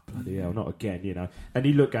onside." Oh, bloody hell, not again, And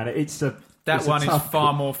you look at it, that one is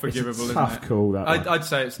far more forgivable. It's a tough call. I'd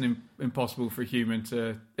say it's impossible for a human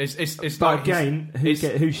to. It's but again,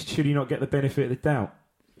 who should he not get the benefit of the doubt?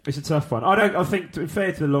 It's a tough one. I think, to be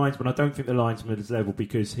fair to the linesman, I don't think the linesman is level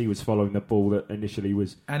because he was following the ball that initially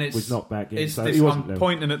was knocked back in. So he wasn't I'm level.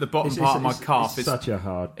 pointing at the bottom part of my calf. It's such a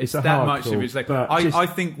hard. It's a that hard much call, of his leg. but I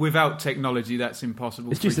think without technology, that's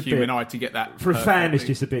impossible for a human eye to get that. For a fan, it's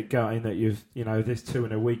just a bit gutting that there's 2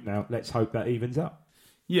 in a week now. Let's hope that evens up.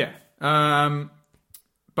 Yeah.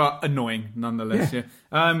 But annoying nonetheless.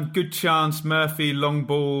 Yeah. Good chance. Murphy long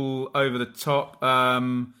ball over the top.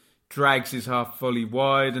 Drags his half volley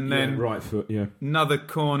wide, and then right foot. Yeah. Another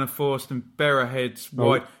corner forced, and Berra heads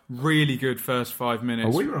wide. Really good first 5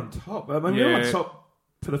 minutes. Oh, we were on top. We were on top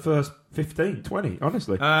for the first 15, 20.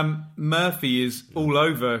 Honestly. Murphy is all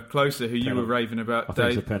over Closer, who you were raving about. I think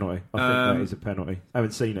it's a penalty. I think that is a penalty. I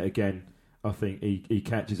haven't seen it again. I think he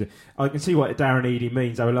catches it. I can see what Darren Eadie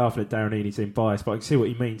means. I was laughing at Darren Eadie being biased, but I can see what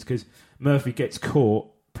he means because Murphy gets caught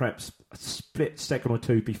perhaps a split second or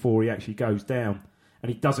two before he actually goes down,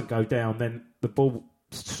 and he doesn't go down. Then the ball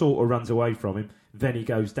sort of runs away from him. Then he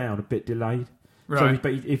goes down a bit delayed. Right. So,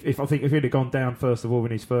 but if he'd have gone down first of all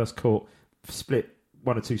in his first caught, split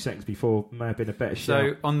 1 or 2 seconds before, may have been a better shot.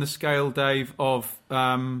 So on the scale, Dave, of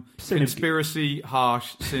conspiracy,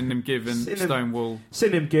 harsh, synonym given, Stonewall.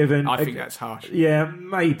 Synonym given. I think that's harsh. Yeah,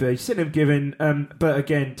 maybe. Synonym given. But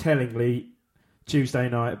again, tellingly, Tuesday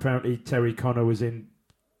night, apparently Terry Connor was in,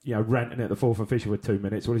 ranting at the fourth official for 2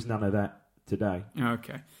 minutes. Well, there's none of that today.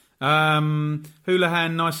 Okay.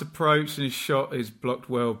 Houlihan, nice approach, and his shot is blocked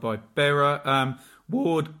well by Berra.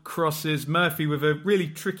 Ward crosses. Murphy with a really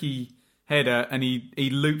tricky header, and he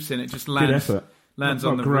loops in. It just lands. Good effort. Lands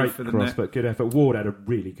not on the great roof of the cross, net. But good effort. Ward had a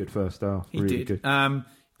really good first half. He really did. Good.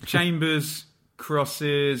 Chambers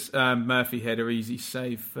crosses. Murphy header, easy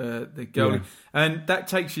save for the goalie. Yeah. And that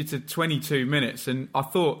takes you to 22 minutes. And I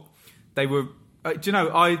thought they were...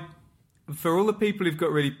 for all the people who've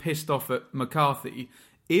got really pissed off at McCarthy,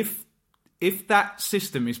 if that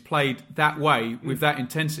system is played that way with that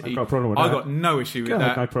intensity, I've got no issue with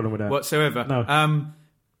that. No problem with that whatsoever. No.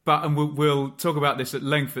 And we'll talk about this at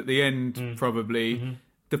length at the end, probably. Mm-hmm.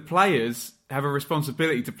 The players have a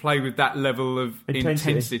responsibility to play with that level of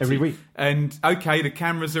intensity every week. And, okay, the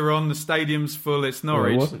cameras are on, the stadium's full, it's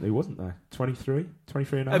Norwich. Well, it wasn't there. 23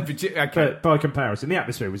 and a half. Okay. But by comparison, the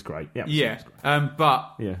atmosphere was great. But...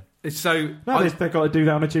 Yeah. So they've got to do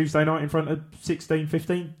that on a Tuesday night in front of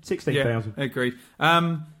 16,000. Yeah, agreed.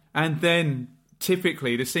 And then...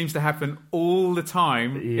 Typically, this seems to happen all the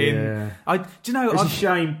time. Yeah. It's a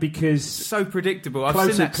shame because... So predictable. Closer,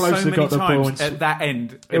 I've seen that so many times at that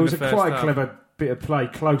end. It was quite clever bit of play.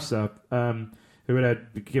 Closer, who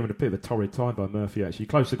had given a bit of a torrid time by Murphy, actually.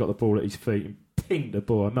 Closer got the ball at his feet and pinged the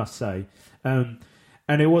ball, I must say.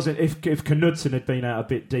 And it wasn't... If Knudsen had been out a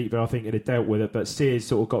bit deeper, I think he'd have dealt with it, but Sears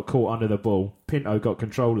sort of got caught under the ball. Pinto got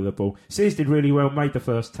control of the ball. Sears did really well, made the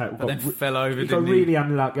first tackle. But then fell over, he got really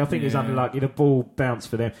unlucky. I think it was unlucky. The ball bounced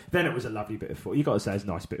for them. Then it was a lovely bit of football. You've got to say it's a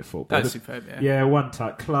nice bit of football. That's superb, yeah. Yeah, one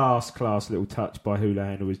touch. Class little touch by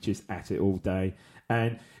Houlihan, who was just at it all day.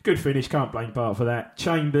 And good finish. Can't blame Bart for that.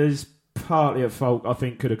 Chambers... partly at fault, I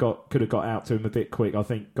think could have got out to him a bit quick. I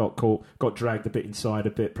think got caught, got dragged a bit inside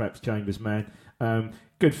a bit. Perhaps Chambers man.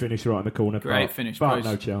 Good finish right in the corner. Great finish. But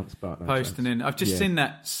no chance. Posting in. I've just seen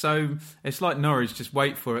that. So it's like Norwich. Just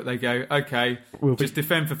wait for it. They go, okay, we'll just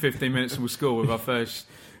defend for 15 minutes and we'll score with our first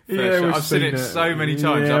shot. I've seen it so many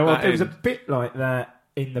times. Yeah, it was a bit like that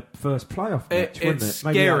in the first playoff match, wasn't it?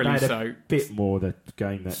 Maybe scarily so. A bit more the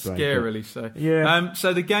game that day. Scarily so. Yeah.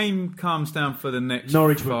 So the game calms down for the next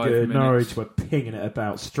Norwich 5 were good. minutes. Norwich were pinging it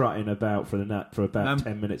about, strutting about for about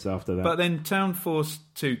 10 minutes after that. But then Town forced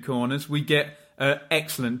 2 corners. We get an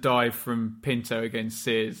excellent dive from Pinto against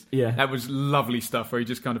Sears. Yeah. That was lovely stuff where he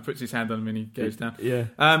just kind of puts his hand on him and he goes down.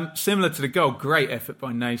 Yeah. Similar to the goal, great effort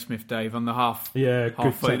by Naismith, Dave, on the half. Yeah,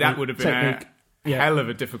 good volley. That would have been a hell of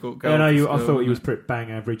a difficult goal. I thought he was pretty bang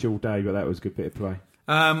average all day, but that was a good bit of play.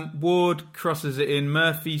 Ward crosses it in.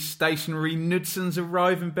 Murphy stationary. Knudsen's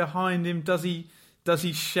arriving behind him. Does he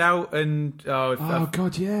shout and...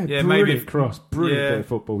 God, yeah. Yeah, brilliant cross. Brilliant bit of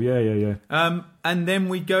football. Yeah. And then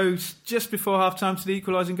we go just before half-time to the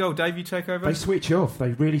equalising goal. Dave, you take over? They switch off.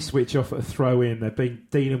 They really switch off at a throw-in. They've been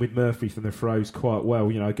dealing with Murphy from the throws quite well,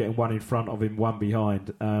 getting one in front of him, one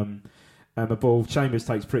behind. And the ball, Chambers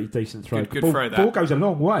takes pretty decent throw. Good throw, that. Ball goes a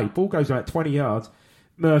long way. Ball goes about 20 yards.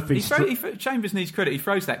 Murphy... Chambers needs credit. He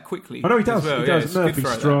throws that quickly. I know he does. Well. He does. Murphy's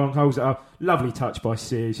strong, that. holds it up. Lovely touch by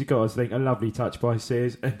Sears. You've got to think, a lovely touch by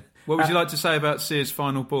Sears. What would you like to say about Sears'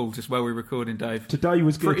 final ball, just while we're recording, Dave? Today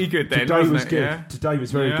was good. Pretty good then, Today wasn't was it? good. Yeah? Today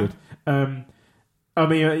was very good.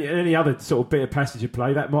 Any other sort of bit of passage of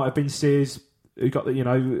play, that might have been Sears who got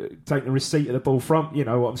the, taking the receipt of the ball from, you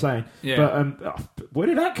know what I'm saying. Yeah. But where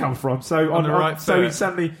did that come from? So On the right so he foot.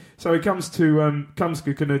 suddenly, so he comes to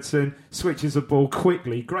Knudsen, switches the ball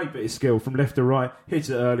quickly, great bit of skill from left to right, hits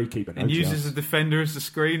it early, keeper. And uses the defender as the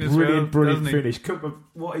screen as brilliant doesn't he? finish.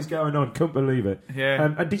 What is going on? Couldn't believe it.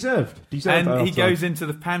 Yeah. And deserved. And at he half-time. goes into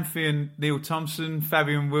the pantheon. Neil Thompson,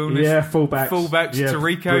 Fabian Wilness, Yeah, fullbacks. Yeah,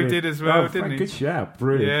 Tarico brilliant. did as well, Oh, didn't he? Good shout,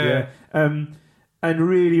 brilliant. Yeah. And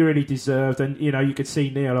really, really deserved. And you could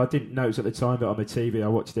see Neil. I didn't notice at the time, but on the TV, I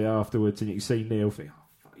watched it afterwards, and you could see Neil think,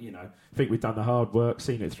 think we've done the hard work,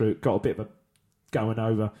 seen it through, got a bit of a going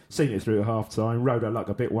over, seen it through at half time, rode our luck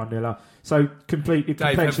a bit 1-0 up. So completely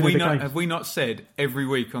Dave, complexion of the game. have we not said every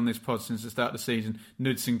week on this pod since the start of the season,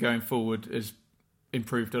 Knudsen going forward has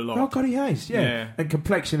improved a lot? Oh God, he has, yeah. And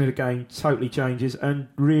complexion of the game totally changes, and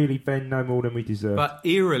really Ben no more than we deserve. But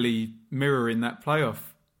eerily mirroring that playoff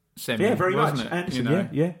semi, yeah, very wasn't much. it? Anderson,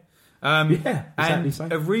 Yeah, exactly and so.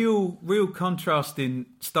 a real contrast in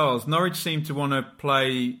styles. Norwich seem to want to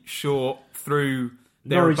play short through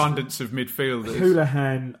their abundance of midfielders.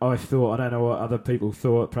 Houlihan, I thought, I don't know what other people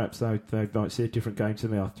thought, perhaps they might see a different game to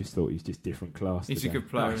me. I just thought he's just different class. He's today. a good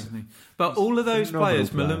player, isn't he? But all of those players,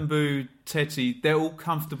 player. Malumbu, Teti, they're all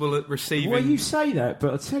comfortable at receiving. Well, you say that, but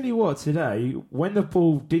I'll tell you what, today, when the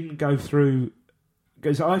ball didn't go through,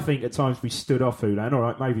 because I think at times we stood off Houlihan, all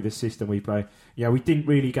right, maybe the system we play, we didn't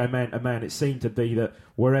really go man to man. It seemed to be that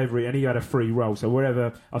and he had a free roll, so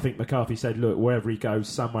wherever, I think McCarthy said, look, wherever he goes,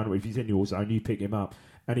 someone, if he's in your zone, you pick him up.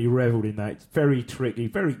 And he revelled in that. It's very tricky,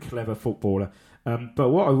 very clever footballer. But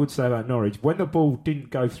what I would say about Norwich, when the ball didn't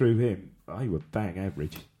go through him, they were bang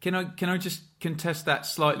average. Can I just contest that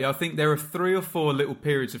slightly? I think there are 3 or 4 little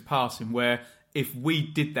periods of passing where if we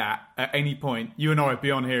did that at any point, you and I would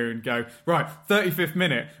be on here and go, right, 35th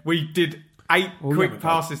minute, we did 8 quick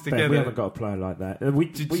passes together. We haven't got a player like that. Do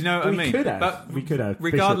you know what I mean? We could have.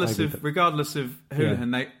 Regardless of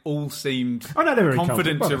Houlihan, they all seemed they're very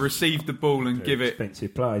confident to receive the ball and give it.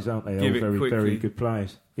 Expensive players, aren't they? Give all it very, quickly. very good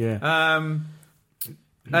players. Yeah.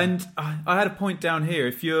 And I had a point down here.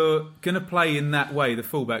 If you're going to play in that way, the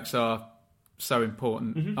fullbacks are so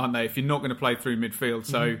important, aren't they? If you're not going to play through midfield,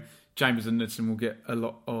 so Chambers and Knudsen will get a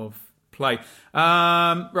lot of play.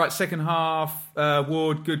 Right, second half,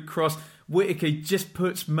 Ward, good cross. Whittaker just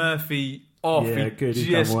puts Murphy off. Yeah, good.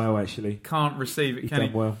 He's done well, actually. Can't receive it, He's can he?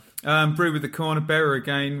 done well. Brew with the corner. Berra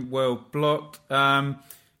again, well blocked.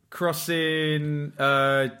 Crossing,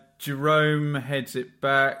 Jerome heads it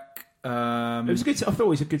back. It was good. I thought it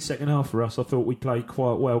was a good second half for us. I thought we played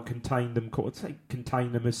quite well, contained them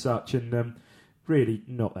as such, and really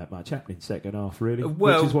not that much happening second half, really,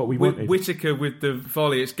 which is what we wanted. Whittaker with the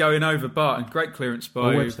volley, it's going over Barton. Great clearance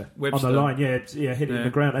by Webster. On the line, hit it in the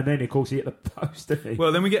ground, and then of course he hit the post, didn't he?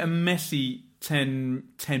 Well, then we get a messy 10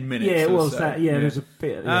 minutes. Yeah, it was so. that. Yeah, there's a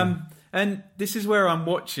bit. Yeah. And this is where I'm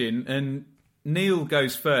watching, and Neil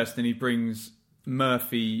goes first, and he brings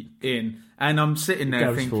Murphy in, and I'm sitting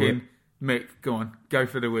there thinking, Mick, go on, go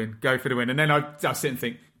for the win, and then I sit and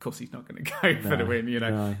think, of course he's not going to go for the win,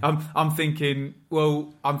 No. I'm thinking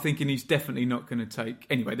he's definitely not going to take.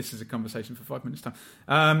 Anyway, this is a conversation for 5 minutes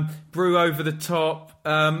time. Brew over the top.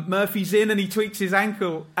 Murphy's in and he tweaks his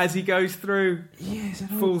ankle as he goes through. Yes,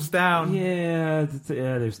 falls down. Yeah,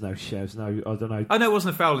 there's no shows. No, I don't know. I know it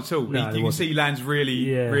wasn't a foul at all. No, you can see he lands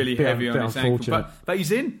really heavy on his ankle. But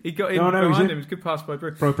he's in. He got in behind him. It was a good pass by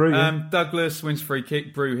Brew. Douglas wins free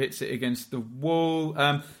kick. Brew hits it against the wall.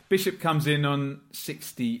 Bishop comes in on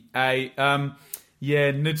 68.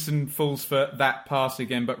 Knudsen falls for that pass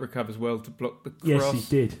again, but recovers well to block the cross. Yes,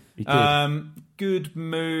 he did. Good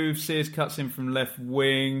move. Sears cuts in from left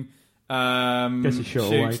wing. Gets a shot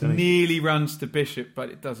away, doesn't he? Nearly runs to Bishop, but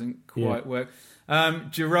it doesn't quite work.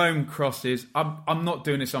 Jerome crosses. I'm not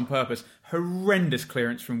doing this on purpose. Horrendous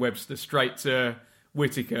clearance from Webster straight to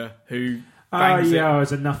Whittaker, who... it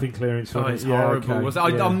was a nothing clearance from it. It's horrible.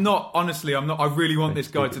 Okay. I'm not. I really want this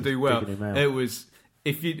guy to do well. It was.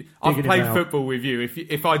 I've played football with you.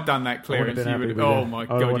 If I'd done that clearance, you would have. Oh my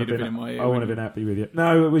god, you'd have been in my ear. I would have been happy with you.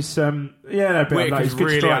 No, it was. Whittaker's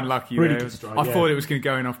really unlucky. Really there. good strike, I thought it was going to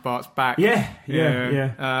go in off Bart's back. Yeah.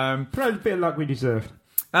 Probably a bit of luck we deserved.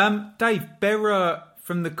 Dave Berra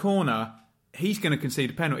from the corner. He's going to concede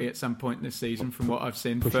a penalty at some point this season, from what I've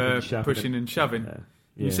seen, for pushing and shoving. Yeah.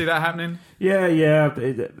 You see that happening? Yeah. I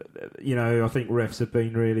think refs have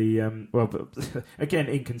been really but again,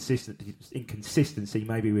 inconsistency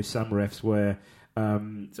maybe with some refs where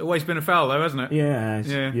it's always been a foul though, hasn't it?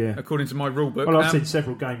 Yeah. According to my rule book. Well, I've seen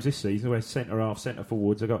several games this season where centre half, centre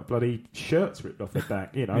forwards have got bloody shirts ripped off their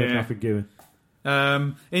back. Nothing given.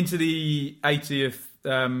 Into the 80th,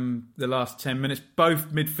 the last 10 minutes,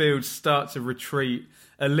 both midfields start to retreat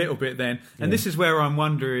a little bit then, and this is where I'm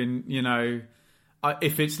wondering,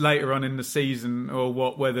 if it's later on in the season or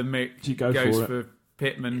whether Mick goes for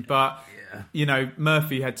Pittman. But,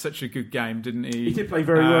 Murphy had such a good game, didn't he? He did play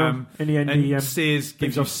very well. In the end, and Sears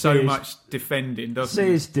gives you so much defending, doesn't he?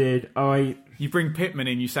 Sears did. You bring Pittman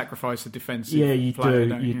in, you sacrifice a defensive player,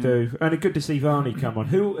 don't you? do. And it's good to see Varney come on.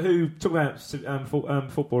 Who talk about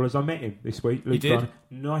footballers? I met him this week. Luke you did? Varney.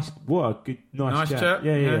 Nice chap.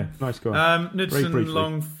 Yeah. Nice guy. Knudsen,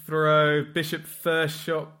 long throw. Bishop, first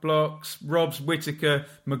shot, blocks. Robs, Whittaker,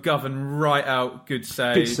 McGovern, right out. Good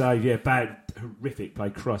save. Good save, yeah. Bad, horrific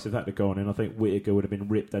play. Christ, if that had gone in, I think Whittaker would have been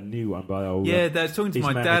ripped a new one by old. Yeah, I was talking to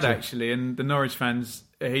my dad, actually, and the Norwich fans,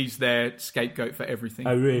 he's their scapegoat for everything.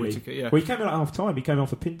 Oh, really? Whittaker, yeah. Well, he came in at half time. He came on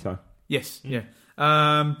for Pinto. Yes, yeah.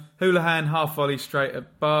 Houlihan, half volley straight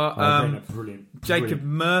at bar. Brilliant. Jacob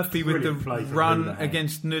Murphy with the run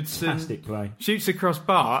against Knudsen. Fantastic play. Shoots across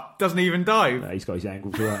bar, doesn't even dive. No, he's got his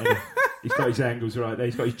angles right. He's got his angles right there.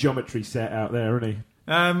 He's got his geometry set out there, hasn't he?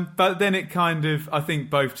 But then it kind of, I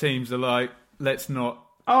think both teams are like, let's not.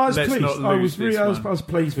 I was pleased. I was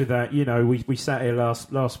pleased with that. We sat here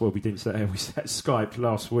last. Well, we didn't sit here. We sat Skype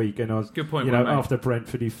last week, and I was. Good point. After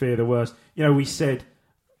Brentford, you fear the worst. We said.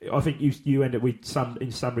 I think you ended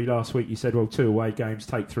in summary last week. You said, well, 2 away games,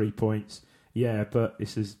 take 3 points. Yeah, but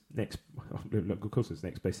this is next. Of course, it's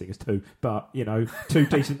next best thing is 2. But 2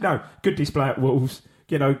 decent. No, good display at Wolves.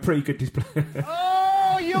 Pretty good display.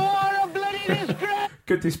 Oh, you are a bloody disgrace!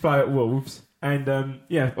 Good display at Wolves. And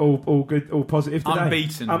all good, all positive today.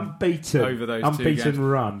 Unbeaten over those 2 games.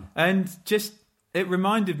 Run. And it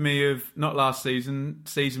reminded me of not last season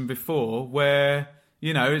before, where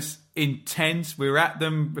it's intense. We were at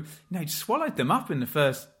them, just swallowed them up in the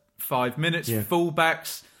first 5 minutes. Yeah.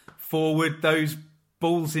 Fullbacks forward, those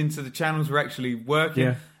balls into the channels were actually working.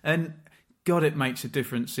 Yeah. And God, it makes a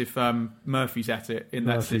difference if Murphy's at it in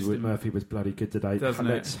that system. Murphy was bloody good today.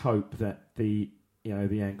 Let's hope that the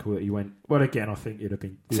ankle that he went. Well, again, I think it'd have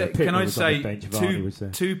been. Can I say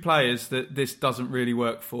two players that this doesn't really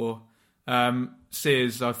work for?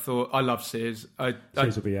 Sears, I love Sears.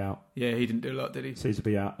 Sears will be out. Yeah, he didn't do a lot, did he? Sears will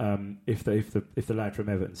be out. If the lad from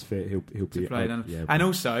Everton's fit, he'll be out. And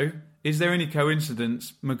also, is there any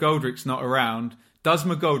coincidence McGoldrick's not around? Does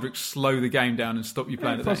McGoldrick slow the game down and stop you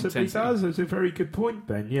playing at that intensity? Possibly does. It's a very good point,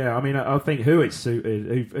 Ben. Yeah, I mean, I think who it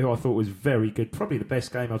suited, who I thought was very good, probably the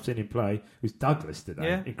best game I've seen him play, was Douglas today.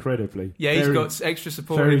 Yeah. Incredibly. Yeah, he's got extra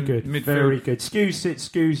support very in good, midfield. Very good.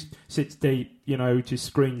 Skews sits deep, just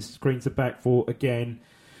screens the back foot again.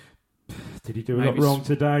 Did he do a lot wrong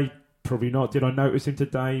today? Probably not. Did I notice him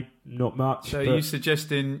today? Not much. So you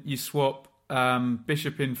suggesting you swap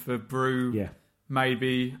Bishop in for Brew? Yeah.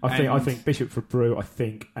 Maybe. I think Bishop for Brew,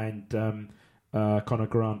 and Conor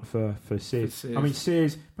Grant for Sears. I mean,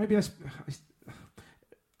 Sears, maybe that's...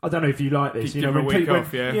 I don't know if you like this. Give him a week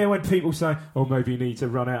off, yeah. When people say, oh, maybe he needs to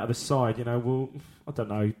run out of the side, well, I don't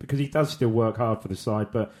know, because he does still work hard for the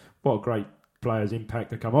side, but what a great player's impact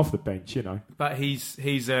to come off the bench, But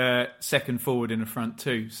he's a second forward in the front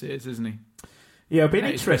too, Sears, isn't he? Yeah, it'll be an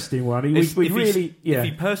interesting one. If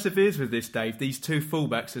he perseveres with this, Dave, these 2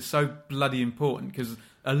 fullbacks are so bloody important because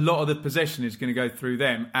a lot of the possession is going to go through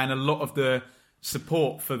them and a lot of the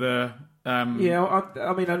support for the... I mean,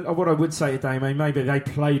 what I would say today, maybe they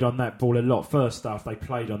played on that ball a lot. First half, they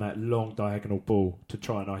played on that long diagonal ball to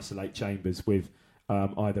try and isolate Chambers with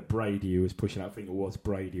either Brady, who was pushing out. I think it was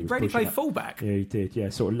Brady. Brady played fullback? Yeah, he did. Yeah,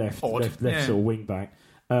 sort of left sort of wing back.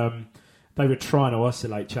 They were trying to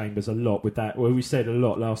isolate Chambers a lot with that. Well, we said a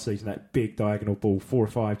lot last season, that big diagonal ball, 4 or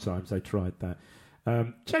 5 times they tried that.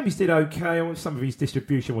 Chambers did okay. Some of his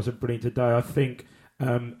distribution wasn't brilliant today. I think,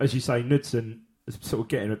 as you say, Knudsen is sort of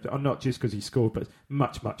getting, not just because he scored, but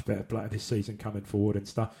much, much better player this season coming forward and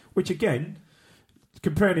stuff. Which, again,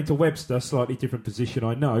 comparing him to Webster, slightly different position,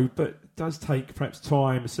 I know, but it does take perhaps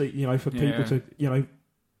time, for people to,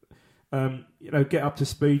 get up to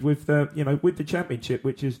speed with the Championship,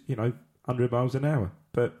 which is, 100 miles an hour.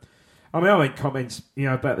 But I make comments,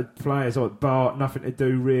 about the players like Bart, nothing to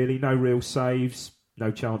do really, no real saves,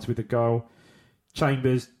 no chance with the goal.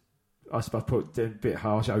 Chambers, I suppose put a bit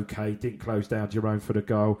harsh, okay, didn't close down Jerome for the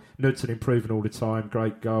goal. Knudsen improving all the time,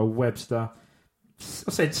 great goal. Webster,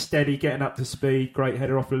 I said steady, getting up to speed, great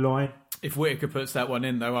header off the line. If Whittaker puts that one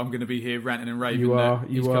in, though, I'm going to be here ranting and raving.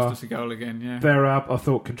 He's cost us a goal again, yeah. Berab, I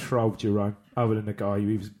thought controlled Jerome, other than the guy.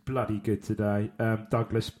 He was bloody good today.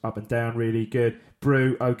 Douglas, up and down, really good.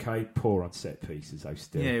 Brew, okay, poor on set pieces, though,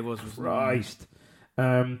 still. Yeah, it was. Christ.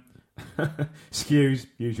 Skews,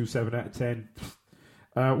 usual 7 out of 10.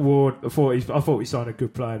 Ward, I thought he signed a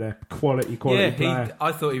good player there. Quality player.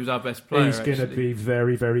 I thought he was our best player. He's going to be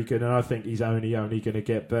very, very good, and I think he's only going to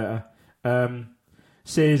get better.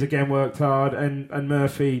 Sears again worked hard, and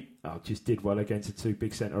Murphy just did well against the two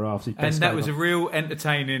big centre halves. And that was a real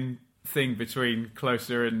entertaining thing between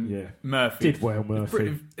Klose and Murphy. Did well,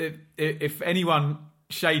 Murphy. If anyone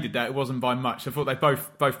shaded that, it wasn't by much. I thought they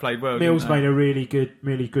both played well. Mills made a really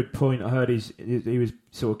good point. I heard he was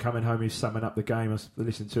sort of coming home, he was summing up the game. I was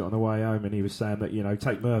listening to it on the way home, and he was saying that,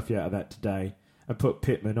 take Murphy out of that today and put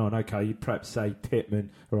Pittman on. Okay, you'd perhaps say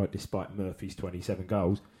Pittman, all right, despite Murphy's 27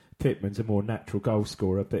 goals, Pittman's a more natural goal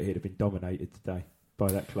scorer, but he'd have been dominated today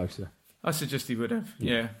by that Klose. I suggest he would have.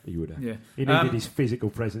 Yeah. He would have. Yeah. He needed his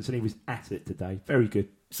physical presence, and he was at it today. Very good.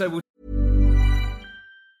 So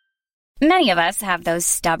Many of us have those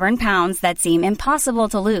stubborn pounds that seem impossible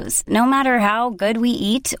to lose, no matter how good we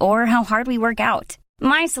eat or how hard we work out.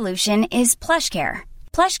 My solution is PlushCare.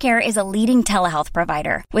 PlushCare is a leading telehealth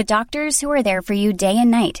provider with doctors who are there for you day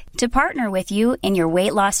and night to partner with you in your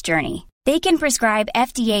weight loss journey. They can prescribe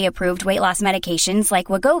FDA-approved weight loss medications like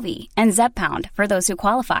Wegovy and Zepbound for those who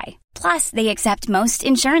qualify. Plus, they accept most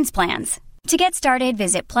insurance plans. To get started,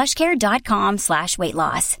 visit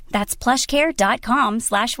plushcare.com/weightloss. That's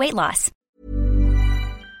plushcare.com/weightloss.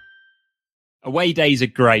 Away days are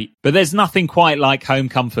great, but there's nothing quite like home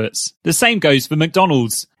comforts. The same goes for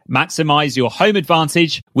McDonald's. Maximise your home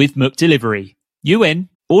advantage with McDelivery. You in?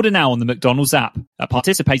 Order now on the McDonald's app. At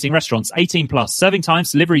participating restaurants, 18 plus, serving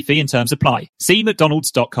times, delivery fee and terms apply. See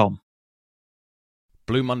mcdonalds.com.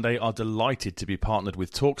 Blue Monday are delighted to be partnered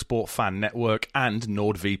with TalkSport Fan Network and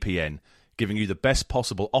NordVPN, giving you the best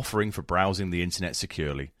possible offering for browsing the internet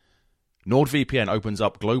securely. NordVPN opens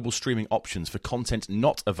up global streaming options for content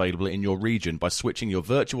not available in your region by switching your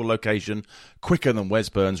virtual location quicker than Wes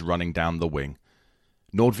Burns running down the wing.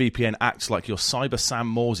 NordVPN acts like your cyber Sam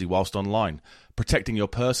Morsey whilst online, protecting your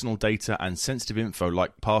personal data and sensitive info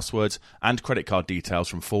like passwords and credit card details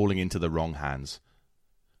from falling into the wrong hands.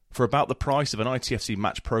 For about the price of an ITFC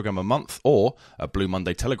match program a month or a Blue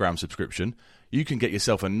Monday Telegram subscription, you can get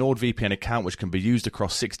yourself a NordVPN account which can be used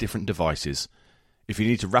across 6 different devices. If you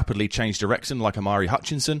need to rapidly change direction like Amari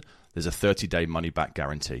Hutchinson, there's a 30-day money-back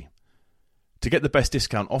guarantee. To get the best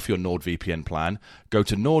discount off your NordVPN plan, go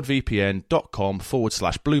to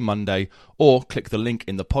nordvpn.com/Blue Monday or click the link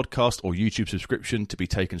in the podcast or YouTube subscription to be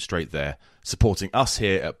taken straight there, supporting us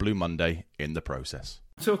here at Blue Monday in the process.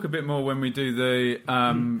 Talk a bit more when we do the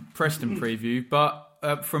Preston preview, but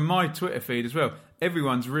from my Twitter feed as well,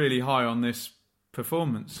 everyone's really high on this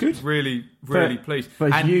performance. Good. Really pleased.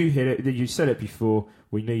 But you hit it, you said it before,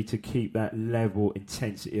 we need to keep that level,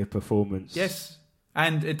 intensity of performance. Yes.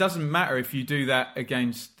 And it doesn't matter if you do that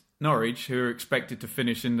against Norwich, who are expected to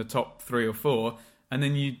finish in the top 3 or 4, and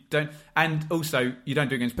then you don't. And also, you don't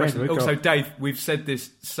do it against Preston. Also, Dave, we've said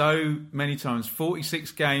this so many times.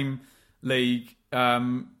 46-game league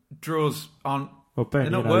draws aren't. Well,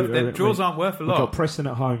 Ben, draws aren't worth a lot. We've got Preston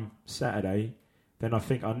at home Saturday. Then I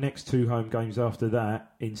think our next 2 home games after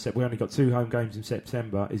that we only got 2 home games in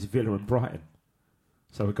September is Villa and Brighton.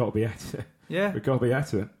 So we've got to be at it. Yeah, we've got to be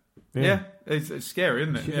at it. Yeah, it's scary,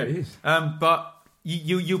 isn't it? Yeah, it is. But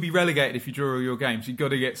you'll be relegated if you draw all your games. You've got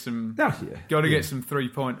to get some. Get some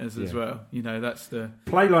 3-pointers as well. That's the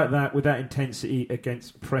play like that with that intensity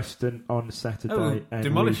against Preston on Saturday,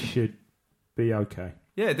 and we should be okay.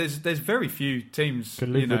 Yeah, there's very few teams.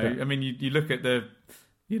 Can live with that. I mean, you look at the,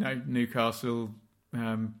 Newcastle,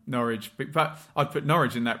 Norwich, but I'd put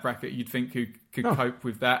Norwich in that bracket. You'd think who could cope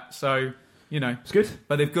with that. So it's good,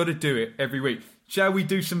 but they've got to do it every week. Shall we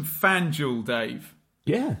do some FanDuel, Dave?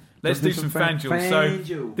 Yeah. Let's do some FanDuel. So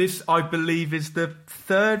this, I believe, is the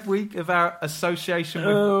 3rd week of our association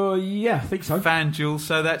with I think so. FanDuel.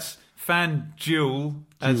 So that's FanDuel,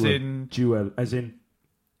 as in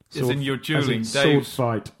you're dueling. Sword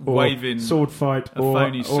fight. Or waving sword fight. A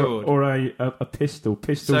phony sword. Or a pistol.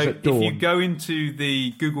 Pistols at dawn. If you go into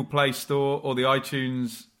the Google Play Store or the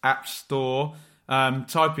iTunes App Store,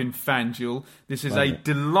 type in FanDuel. This is a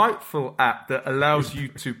delightful app that allows you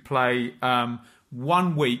to play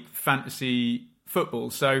 1 week fantasy football.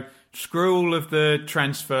 So screw all of the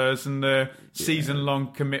transfers and the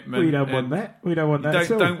season-long commitment. We don't want that. We don't want that.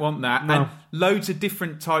 Don't want that. No. And loads of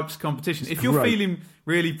different types of competition. If you're feeling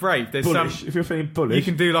really brave, there's if you're feeling bullish, you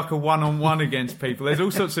can do like a one-on-one against people. There's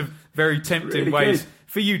all sorts of very tempting ways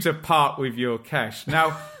for you to part with your cash.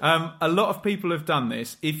 Now, a lot of people have done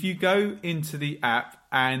this. If you go into the app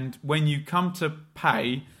and when you come to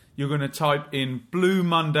pay, you're going to type in Blue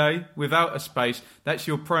Monday without a space. That's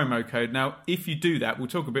your promo code. Now, if you do that, we'll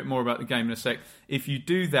talk a bit more about the game in a sec. If you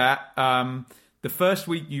do that, the first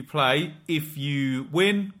week you play, if you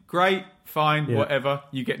win, great, fine, whatever.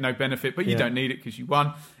 You get no benefit, but you don't need it because you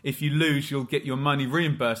won. If you lose, you'll get your money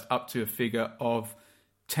reimbursed up to a figure of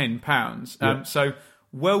 £10. So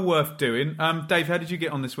Well worth doing. Dave, how did you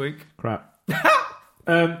get on this week? Crap.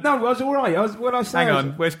 No, I was all right. Hang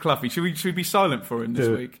on, where's Cluffy? Should we be silent for him this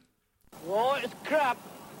week? Oh, it's crap.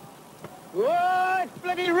 Oh, it's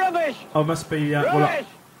bloody rubbish. I must be. Rubbish.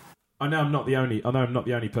 I know I'm not the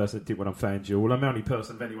only person that did what I'm FanDuel. I'm the only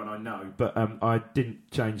person of anyone I know, but I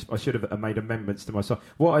didn't change. I should have made amendments to my side.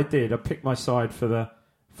 What I did, I picked my side for the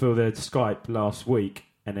Skype last week,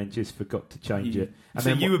 and then just forgot to change it. And so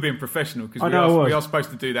then you were being professional because we are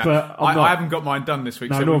supposed to do that. But I haven't got mine done this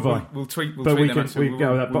week, no, so we'll tweet. But we can go with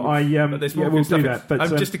that. But we'll do that.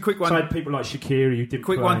 But just a quick one. So I had people like Shaqiri who didn't.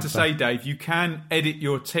 Quick one to say, Dave. You can edit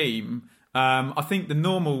your team. I think the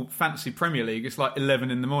normal fantasy Premier League is like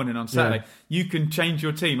 11 in the morning on Saturday. Yeah. You can change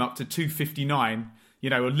your team up to 2:59.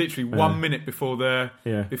 Or literally 1 minute before the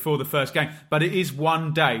first game. But it is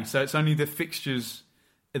one day, so it's only the fixtures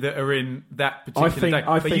that are in that particular day.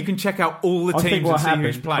 But you can check out all the teams and see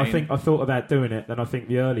who's playing. I thought about doing it, then I think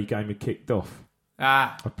the early game had kicked off.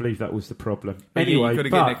 I believe that was the problem. Anyway, you've got to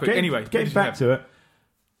get there quick. Getting back to it,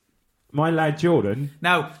 my lad Jordan.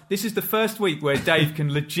 Now, this is the first week where Dave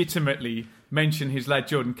can legitimately mention his lad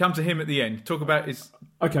Jordan. Come to him at the end. Talk about his...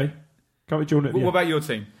 Okay. Come with Jordan at the end. What about your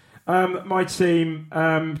team? My team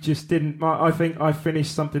just didn't... I think I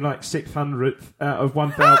finished something like 600th out of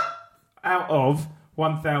 1,000... out of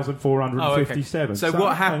 1,457. Okay. So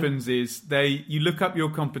what happens is you look up your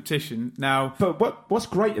competition now. But what's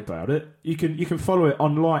great about it, you can follow it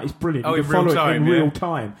online. It's brilliant. You can follow it in real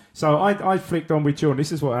time. So I flicked on with Jordan.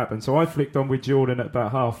 This is what happened. So I flicked on with Jordan at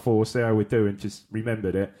about 4:30. See how we're doing. Just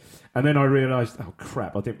remembered it, and then I realised, oh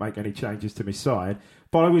crap, I didn't make any changes to my side.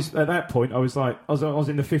 But I was at that point. I was like, I was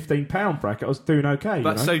in the £15 bracket. I was doing okay.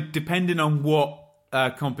 But so depending on what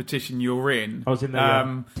competition you're in, I was in the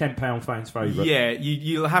 £10 fans favourite. Yeah,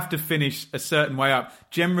 you'll have to finish a certain way up.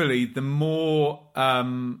 Generally, the more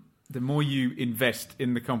you invest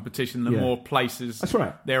in the competition, the more places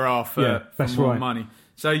there are for more money.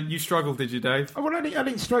 So you struggled, did you, Dave? Well, I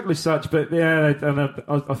didn't struggle as such, but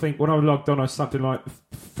I think when I logged on, I was something like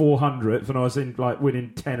 400th, and I was in like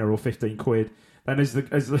winning 10 or 15 quid. And as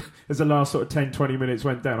the last sort of 10, 20 minutes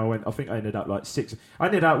went down, I think I ended up like 6. I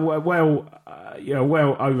ended up well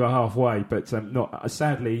over halfway, but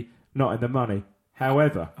sadly not in the money.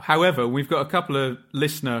 However, we've got a couple of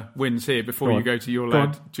listener wins here before you go to your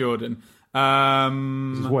lad Jordan.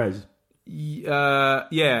 This is Wes.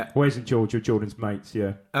 Yeah. Wes and George are Jordan's mates,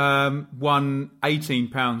 yeah. Won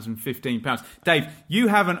 £18 and £15. Dave, you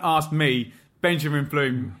haven't asked me, Benjamin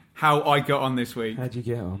Bloom, how I got on this week. How'd you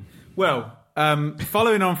get on? Well,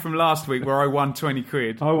 following on from last week where I won 20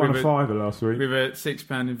 quid. I won a fiver last week. With a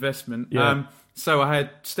 £6 investment. Yeah. So I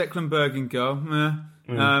had Stecklenburg in goal.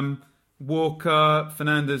 Walker,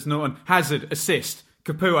 Fernandes, Norton. Hazard, assist.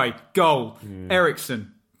 Capoue, goal.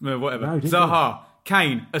 Ericsson, whatever. No, Zaha,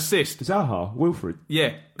 Kane, assist. Zaha, Wilfred.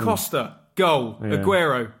 Yeah. Costa, goal. Yeah.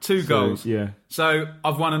 Aguero, 2 goals. Yeah. So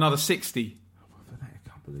I've won another 60. I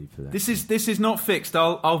can't believe for that. This is not fixed.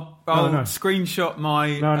 I'll screenshot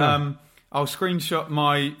my I'll screenshot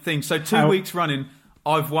my thing. So 2 weeks running,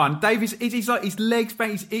 I've won. Dave he's like his legs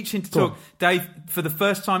back. He's itching to talk. Dave, for the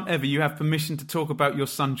first time ever, you have permission to talk about your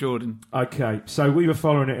son Jordan. Okay, so we were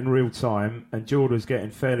following it in real time, and Jordan was getting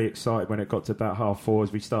fairly excited when it got to about 4:30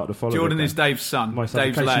 as we started to follow. Jordan is Dave's son. My son,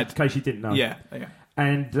 Dave's lad. In case you didn't know. Yeah.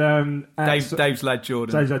 And Dave's lad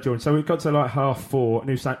Jordan. Dave's lad Jordan. So we got to like 4:30, and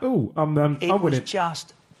he was saying, "Oh, I'm winning." It was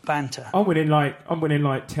just banter. I'm winning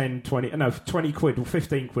like 10, 20, no, 20 quid or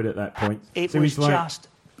 15 quid at that point. It was just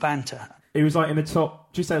banter. He was like in the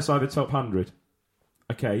top, just outside the top 100.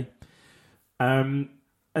 Okay. And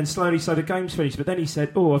slowly, so the game's finished. But then he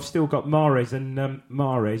said, "Oh, I've still got Mahrez and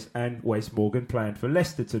Wes Morgan playing for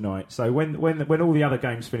Leicester tonight." So when all the other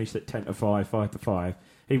games finished at 10-5, 5-5,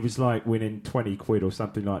 he was like winning 20 quid or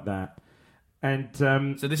something like that. And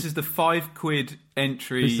so this is the 5 quid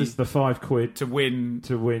entry. This is the 5 quid to win.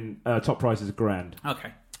 Top prize is £1,000.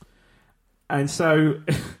 Okay. And so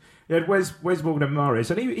he had Wes Morgan and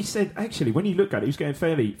Mahrez, and he said actually when you look at it, he was getting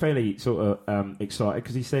fairly sort of excited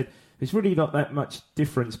because he said there's really not that much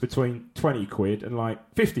difference between 20 quid and like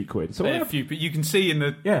 50 quid. So but you can see in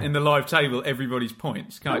the live table everybody's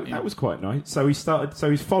points, can't you? That was quite nice. So he's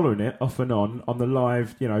following it off and on the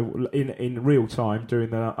live, in real time during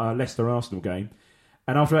the Leicester Arsenal game.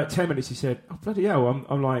 And after about 10 minutes, he said, "Oh bloody hell,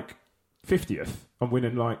 I'm like 50th. I'm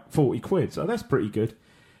winning like 40 quid. So that's pretty good."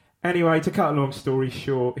 Anyway, to cut a long story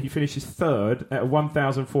short, he finishes third at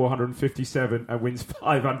 1,457 and wins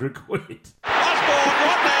 500 quid.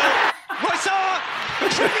 I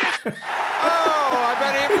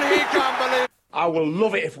bet he can't believe. I will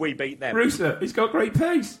love it if we beat them. Rooster, he's got great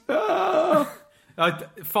pace. Oh.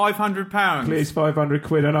 £500. Clears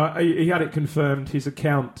 £500, and he had it confirmed.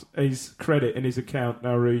 His credit in his account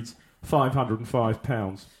now reads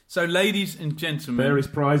 £505. So, ladies and gentlemen, various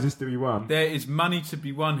prizes to be won. There is money to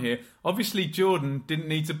be won here. Obviously, Jordan didn't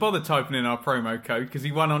need to bother typing in our promo code because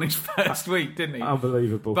he won on his first week, didn't he?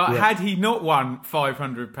 Unbelievable. But had he not won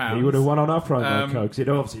 £500, he would have won on our promo code because he'd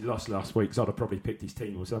obviously lost last week. So I'd have probably picked his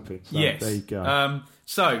team or something. So yes. There you go.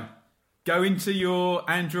 So go into your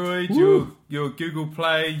Android, your Google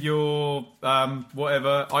Play, your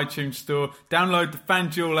whatever iTunes store. Download the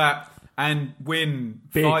FanDuel app. And win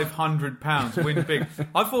big. £500. Win big.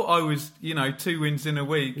 I thought I was, 2 wins in a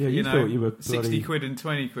week. Yeah, thought you were 60 quid and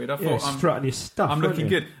 20 quid. I thought I'm strutting your stuff. I'm looking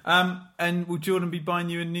good. And will Jordan be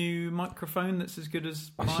buying you a new microphone that's as good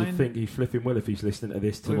as mine? I should think he flipping will if he's listening to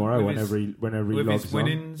this tomorrow whenever he logs his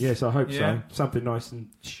winnings. on. Yes, I hope so. Something nice and.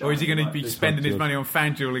 Or is he going to be spending his money on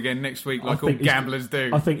FanDuel again next week, like all gamblers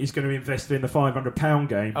do? I think he's going to invest in the £500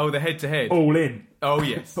 game. Oh, the head-to-head. All in. Oh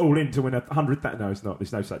yes, all in to win 100. No, it's not.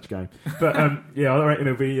 There's no such game. But I reckon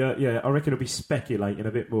it'll be. I reckon it'll be speculating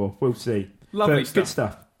a bit more. We'll see. Lovely stuff. Good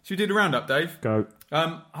stuff. Should we do the roundup, Dave? Go.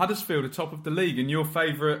 Huddersfield are top of the league, and your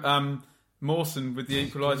favourite Mawson with the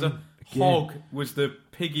equaliser. Hogg was the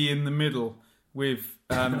piggy in the middle with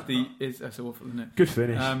that's awful, isn't it? Good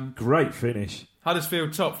finish. Great finish.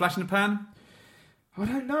 Huddersfield top. Flash in the pan. I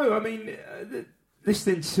don't know. I mean.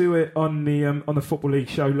 Listening to it on the Football League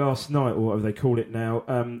show last night, or whatever they call it now,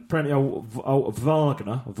 apparently old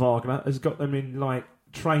Wagner has got them in like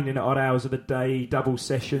training at odd hours of the day, double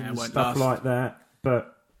sessions, stuff like that.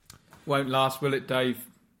 But won't last, will it, Dave?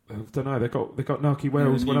 I don't know. They got Naki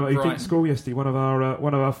Wells, who didn't score yesterday, one of our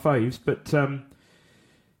faves. But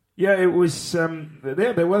it was. They're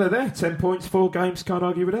there. 10 points, 4 games. Can't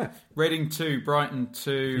argue with that. Reading 2, Brighton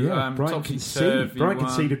 2. Brighton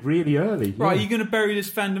conceded really early. Right, are you going to bury this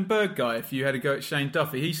Vandenberg guy if you had a go at Shane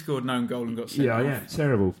Duffy? He scored an own goal and got sent off. Yeah,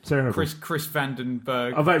 terrible. Chris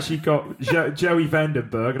Vandenberg. I've actually got Joey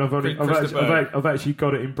Vandenberg, and I've actually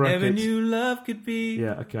got it in brackets. Never knew love could be.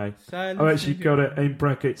 Yeah, okay. I've actually got it in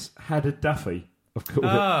brackets. Had a Duffy. Of course.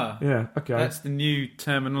 Yeah, okay. That's the new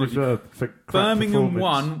terminology. For Birmingham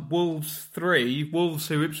 1, Wolves 3. Wolves,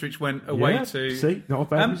 who Ipswich went away to. See, not a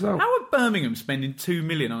bad result. How are Birmingham spending $2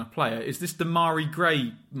 million on a player? Is this Damari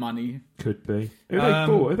Gray money? Could be. Who they bought?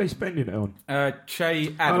 Who are they spending it on?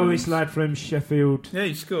 Che Adams. This lad from Sheffield. Yeah,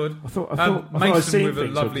 he scored. I thought Mason with a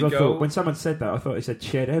lovely goal. When someone said that, I thought they said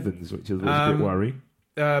Ched Evans, which was a bit worrying.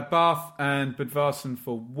 Bath and Budvarsson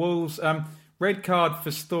for Wolves. Red card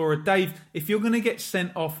for Storer. Dave, if you're going to get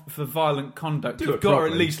sent off for violent conduct, you've got to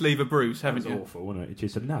at least leave a bruise, haven't you? That's awful, wasn't it? It's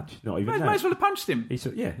just a nudge, not even might as well have punched him. Yeah,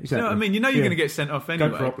 exactly. You know what I mean? You know you're going to get sent off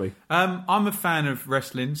anyway. Go properly. I'm a fan of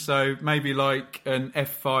wrestling, so maybe like an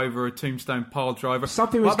F5 or a tombstone pile driver.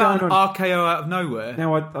 Something was going on. RKO out of nowhere.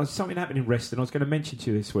 Now, something happened in wrestling. I was going to mention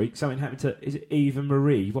to you this week. Something happened to, is it Eva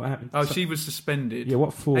Marie? What happened? She was suspended. Yeah,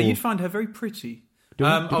 what for? You'd find her very pretty. They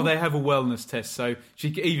have a wellness test, so she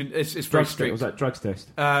it's very strict. Was that drugs test?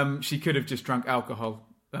 She could have just drunk alcohol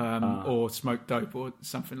or smoked dope or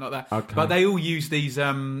something like that. Okay. But they all use these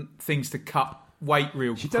things to cut weight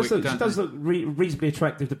real quick. She does look reasonably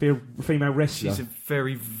attractive to be a female wrestler. She's a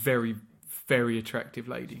very, very, very attractive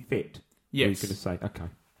lady. Fit. Yes. What are you going to say? Okay.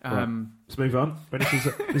 Right. Let's move on. This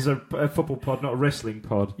is a football pod, not a wrestling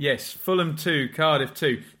pod. Yes. Fulham 2, Cardiff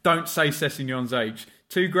 2. Don't say Sessegnon's age.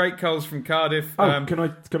 2 great goals from Cardiff. Can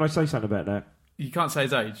I say something about that? You can't say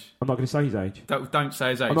his age. I'm not going to say his age. Don't say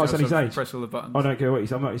his age. I'm not saying his age. Press all the buttons. I don't care what you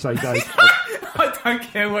say. I'm not going to say his age. I don't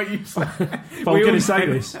care what you say. I'm going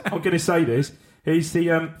to say this. He's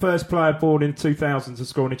the first player born in 2000 to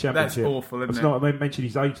score in a championship. That's awful, isn't it? It's not mention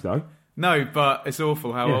his age though. No, but it's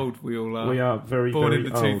awful how old we all are. We are very, born very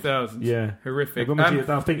in the old. 2000s. Yeah. Horrific.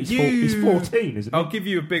 I think he's 14, isn't he? I'll give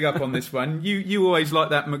you a big up on this one. You always like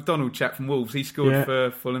that McDonald chap from Wolves. He scored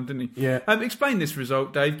for Fulham, didn't he? Yeah. Explain this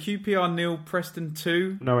result, Dave. QPR 0, Preston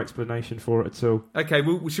 2. No explanation for it at all. Okay,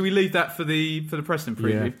 well, should we leave that for the Preston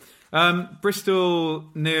preview? Yeah. Bristol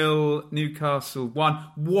 0, Newcastle 1.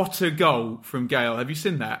 What a goal from Gale. Have you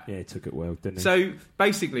seen that? Yeah, he took it well, didn't he? So,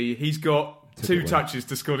 basically, he's got 2 touches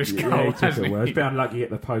to score this goal. Yeah, he took it well. He's a bit unlucky at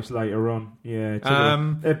the post later on. Yeah,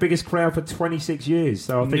 their biggest crowd for 26 years.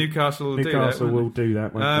 So I think Newcastle will do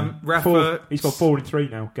that. Rafa, he's got 4 in 3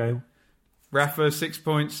 now. Gale. Rafa 6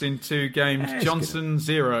 points in 2 games. Johnson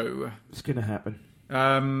 0. It's going to happen.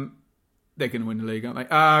 They're going to win the league, aren't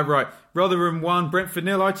they? Right. Rotherham 1, Brentford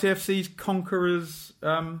 0. ITFC's conquerors.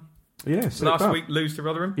 Last week lose to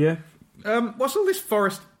Rotherham. Yeah. What's all this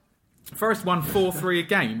Forest? Forest won 4-3 a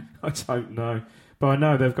game. I don't know. But I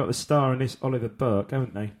know they've got the star in this Oliver Burke,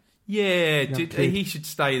 haven't they? Yeah, kid. he should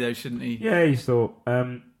stay though, shouldn't he? Yeah, he thought.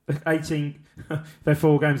 18, their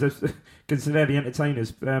 4 games, consider they're the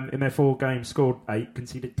entertainers. In their 4 games, scored 8,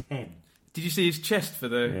 conceded 10. Did you see his chest for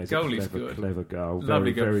the goal he scored? Clever goal.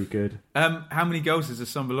 Lovely goal. Very good. How many goals is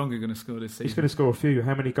Assombalonga going to score this season? He's going to score a few.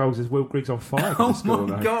 How many goals is Will Griggs on fire going to score?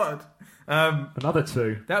 My God. Another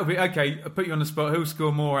 2. That would be okay. I'll put you on the spot. Who'll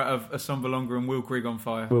score more out of Assombalonga and Will Grigg on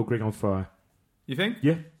fire? Will Grigg on fire. You think?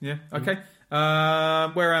 Yeah. Okay.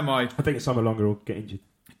 Where am I? I think Assombalonga will get injured.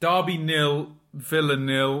 Derby 0, Villa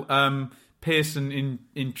 0. Pearson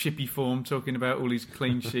in chippy form, talking about all his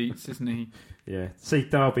clean sheets, isn't he? Yeah. See,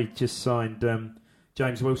 Derby just signed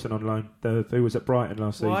James Wilson on loan, who was at Brighton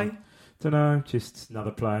last season. Why? Don't know, just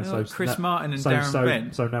another player. Like Chris Martin and Darren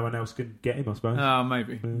Bent. So no one else can get him, I suppose. Oh,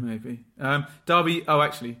 maybe. Derby,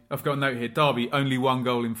 actually, I've got a note here. Derby, only 1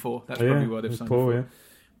 goal in 4. That's probably why they've signed poor, yeah.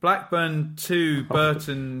 Blackburn 2,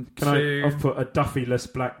 Burton 2. I've put a Duffy-less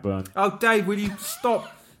Blackburn. Oh, Dave, will you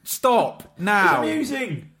stop? Stop now. It's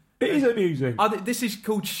amusing. It is amusing. This is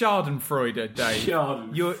called Schadenfreude, Dave.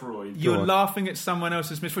 Schadenfreude. You're laughing at someone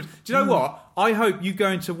else's misfortune. Do you know what? I hope you go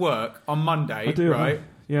into work on Monday, right?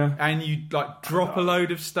 Yeah. And you drop a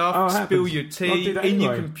load of stuff, spill your tea in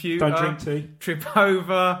your computer, don't drink tea, trip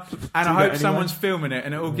over, and I hope someone's filming it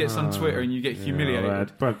and it all gets on Twitter and you get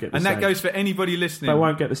humiliated. And that goes for anybody listening. They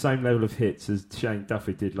won't get the same level of hits as Shane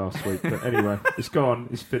Duffy did last week. But anyway, it's gone.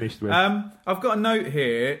 It's finished with. I've got a note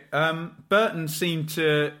here. Burton seemed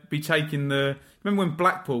to be taking the... Remember when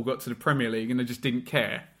Blackpool got to the Premier League and they just didn't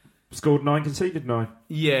care? Scored 9, conceded 9.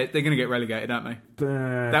 Yeah, they're going to get relegated, aren't they?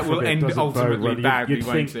 That will end ultimately badly,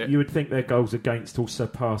 won't it? You would think their goals against will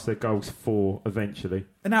surpass their goals for eventually.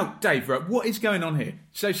 And now, Dave, right, what is going on here?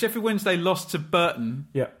 So Sheffield Wednesday lost to Burton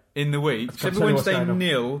in the week. Sheffield Wednesday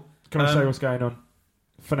 0. Can I say what's going on?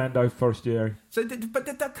 Fernando Forestieri. So, but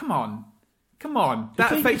come on.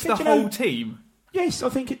 That affects the whole team. Yes, I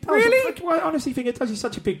think it does. Really? I honestly think it does. He's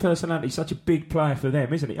such a big personality, such a big player for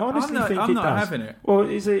them, isn't he? I honestly think it does. I'm not having it. Well,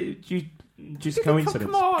 is it just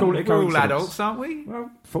coincidence? Come on, call it we're all adults, aren't we?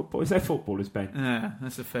 Well, football. Is there footballers, Ben? Yeah,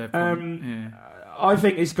 that's a fair point. I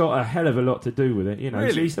think it's got a hell of a lot to do with it. You know,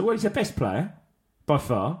 really? He's the best player by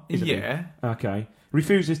far. Isn't he? Okay.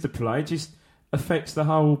 Refuses to play. Just affects the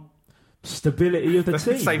whole stability of the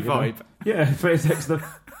team. Same vibe. Yeah, it affects the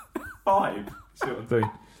vibe. Sort of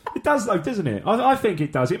thing. It does, though, doesn't it? I think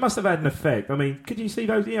it does. It must have had an effect. I mean, could you see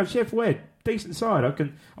those? Sheffield Wednesday, decent side. I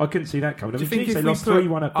couldn't see that coming. Do you think if they we lost put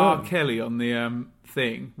 3-1 at R. Burton? Kelly on the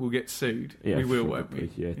thing, we'll get sued? Yeah, we will, probably,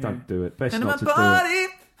 won't we? Yeah, don't do it. Best and not to do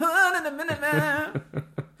it.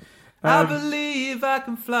 I believe I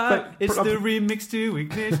can fly. It's the remix to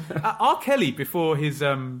Ignition. R. Kelly, before his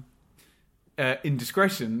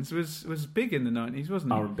indiscretions, was big in the 90s,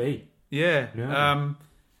 wasn't he? R&B. Yeah.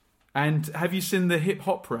 And have you seen the hip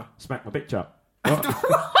opera? Smack my bitch up. What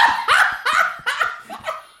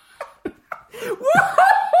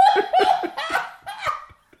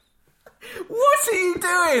are you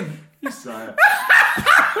doing? You say it.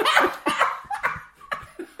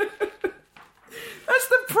 That's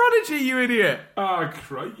the Prodigy, you idiot. Oh,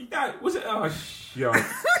 crikey. No, was it? Oh, shit.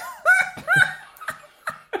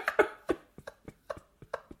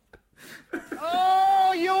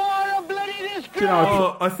 Oh, you are a bloody disgrace!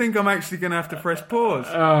 I think I'm actually going to have to press pause.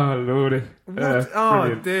 Oh, Lordy.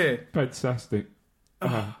 Oh, dear. Fantastic.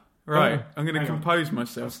 Right, I'm going to compose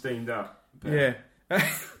myself. I'm steamed up. Yeah.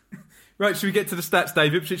 Right, should we get to the stats,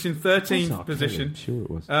 Dave? Ipswich in 13th position. I'm sure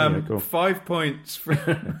it was. Go on. 5 points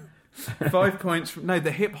from... 5 points from... No,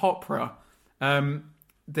 the hip opera.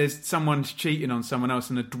 There's someone's cheating on someone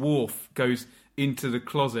else and a dwarf goes into the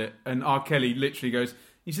closet and R. Kelly literally goes,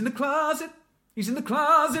 he's in the closet. He's in the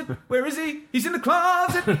closet. Where is he? He's in the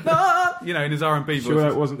closet. You know, in his R&B voice. Sure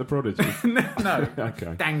that wasn't the Prodigy? No.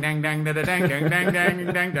 Okay. Dang, dang, dang, da, da, dang, dang, dang,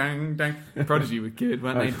 dang, dang, dang, dang. The Prodigy were good,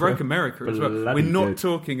 weren't they? It broke America as well. We're not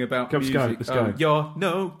talking about music. Let's go. You're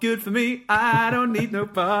no good for me. I don't need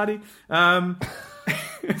nobody.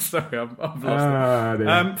 Sorry, I've lost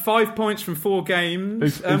it. 5 points from 4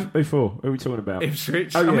 games. Who for? Who are we talking about?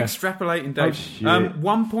 Ipswich. I'm extrapolating, Dave.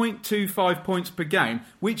 1.25 points per game,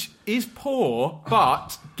 which is poor,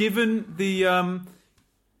 but given the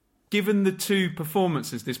 2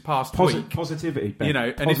 performances this past week, positivity, Ben. You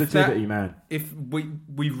know, and positivity, man. If we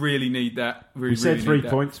really need that, we said 3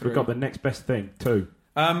 points. We've got the next best thing, 2.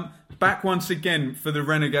 Back once again for the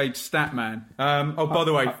Renegade stat man. By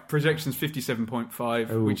the way, projections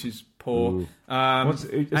 57.5, which is poor.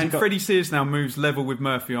 And Freddie Sears now moves level with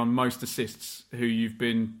Murphy on most assists, who you've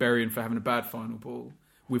been burying for having a bad final ball,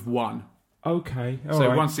 with 1. Okay.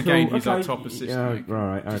 So once again, he's our top assist maker.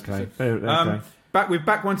 Right. Okay. We're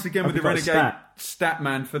back once again with the Renegade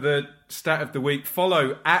Statman for the stat of the week.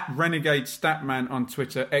 Follow at Renegade Statman on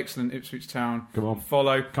Twitter. Excellent Ipswich Town. Come on.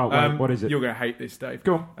 Follow. Can't wait. What is it? You're going to hate this, Dave.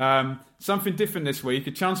 Go on. Something different this week.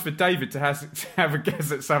 A chance for David to have a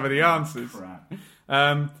guess at some of the answers.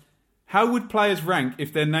 How would players rank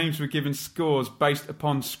if their names were given scores based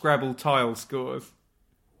upon Scrabble tile scores?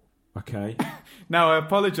 Okay. Now, I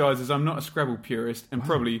apologise as I'm not a Scrabble purist and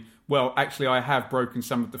probably, actually I have broken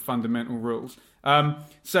some of the fundamental rules.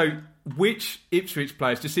 So, which Ipswich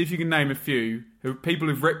players, just see if you can name a few, people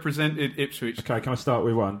who've represented Ipswich. Okay, can I start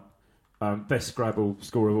with one? Best Scrabble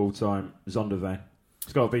scorer of all time, Zondervan.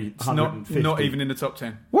 It's got to be 150. Not even in the top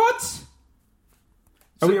 10. What?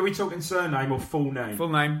 Are we talking surname or full name? Full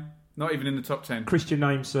name. Not even in the top 10. Christian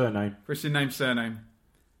name, surname. Christian name, surname.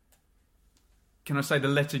 Can I say the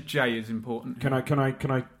letter J is important? Can I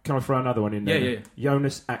throw another one in there? Yeah.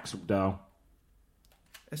 Jonas Axeldal.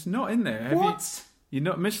 It's not in there. What? You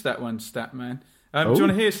not missed that one, Statman. Do you want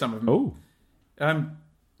to hear some of them? Oh.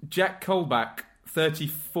 Jack Colback,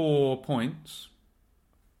 34 points.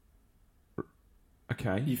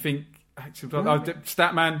 Okay. You think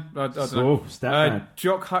Statman? I don't know. Statman.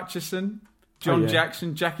 Jock Hutchison, John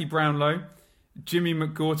Jackson, Jackie Brownlow, Jimmy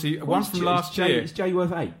McGaughty. One from last year. Is J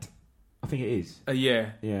worth 8? I think it is.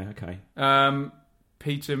 Yeah. Yeah, okay.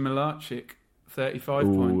 Peter Milarchik, 35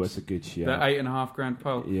 points. Oh, that's a good shout. The $8,500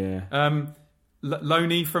 poll. Yeah.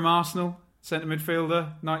 Loney from Arsenal, centre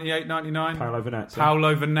midfielder, 98, 99. Paolo Vanazza.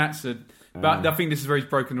 Paolo Vanazza. But I think this is where he's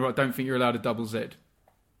broken the rule. I don't think you're allowed a double Z.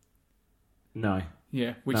 No.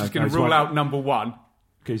 Yeah, which is going to rule out number one.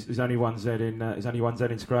 Because there's only one Z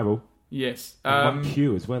in Scrabble. Yes. And one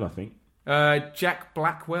Q as well, I think. Jack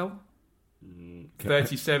Blackwell,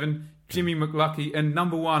 37. Jimmy McLucky, and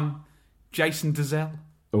number one, Jason Dazelle.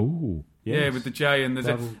 Oh, yes. Yeah, with the J and the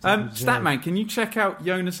Z. Statman, can you check out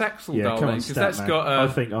Jonas Axeldal then? Because that's got I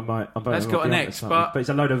think I might. That's got an X, but there's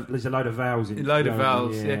a load of vowels in. A load of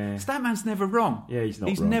vowels. Yeah. Statman's never wrong. Yeah, he's not.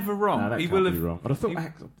 He's wrong. never wrong. No, that he can't will be have. Wrong. But I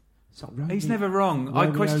thought he's never wrong. I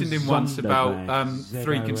questioned him once about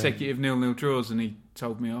 3 consecutive 0-0 draws, and he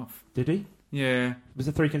told me off. Did he? Yeah. Was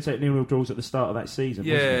there 3 consecutive 0-0 draws at the start of that season?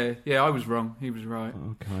 Yeah, I was wrong. He was right.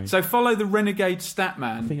 Okay. So follow the Renegade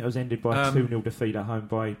Statman. I think it was ended by a 2-0 defeat at home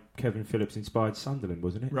by Kevin Phillips-inspired Sunderland,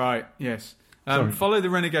 wasn't it? Right, yes. Follow the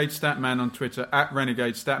Renegade Statman on Twitter, at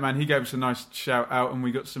Renegade Statman. He gave us a nice shout out and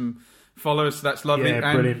we got some followers, so that's lovely. Yeah,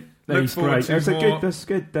 and brilliant. Look forward to more that's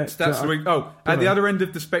good. Stats of the week. At the other end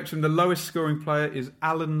of the spectrum, the lowest scoring player is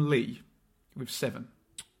Alan Lee with 7.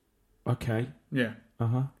 Okay. Yeah.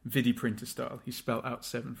 Uh-huh. Vidi printer style. He spelt out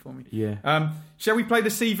 7 for me. Yeah. Shall we play the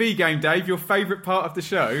CV game, Dave? Your favourite part of the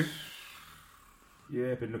show?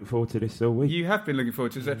 Yeah, I've been looking forward to this all week. You have been looking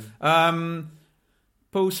forward to it.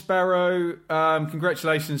 Paul Sparrow,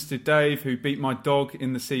 congratulations to Dave, who beat my dog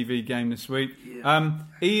in the CV game this week. Yeah.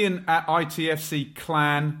 Ian at ITFC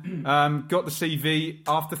Clan got the CV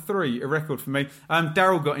after 3, a record for me.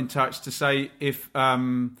 Daryl got in touch to say if...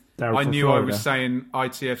 I knew Florida. I was saying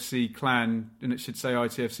ITFC Clan and it should say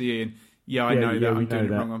ITFC Ian. Yeah, I know that. I'm doing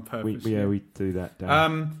it wrong on purpose. We do that,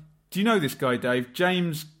 Dave. Do you know this guy, Dave?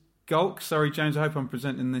 James Gulk. Sorry, James, I hope I'm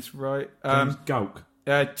presenting this right. James Gulk.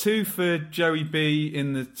 2 for Joey B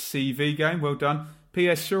in the CV game. Well done.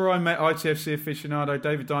 P.S. Sure, I met ITFC aficionado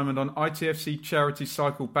David Diamond on ITFC charity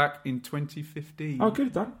cycle back in 2015. Oh,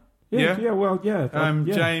 good done. Yeah.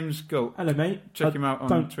 James Gulk. Hello, mate. Check him out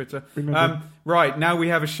on Twitter. Right, now we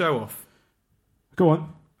have a show-off. Go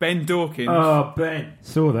on. Ben Dawkins. Oh, Ben.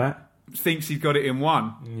 Saw that. Thinks he's got it in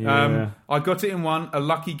 1. Yeah. I got it in 1. A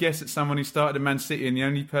lucky guess at someone who started at Man City and the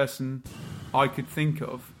only person I could think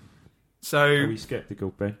of. So, are we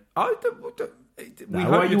sceptical, Ben? We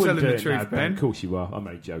hope you're telling the truth, Ben. Of course you are. I'm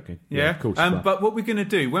only joking. Yeah, of course you are. But what we're going to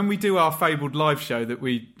do, when we do our fabled live show that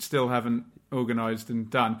we still haven't organised and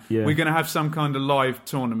done, we're going to have some kind of live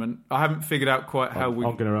tournament. I haven't figured out quite how we're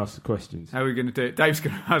I'm going to ask the questions. How we're going to do it. Dave's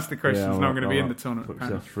going to ask the questions and I'm going to be in the tournament. Put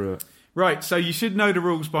myself through it. Right, so you should know the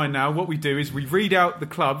rules by now. What we do is we read out the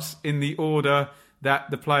clubs in the order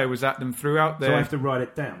that the player was at them throughout their So I have to write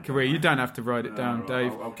it down? Career. You don't have to write it down,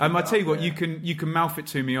 Dave. I tell you what, you can mouth it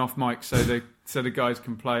to me off mic so the guys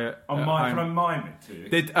can play it. Can I mime it to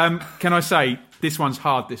you? Can I say, this one's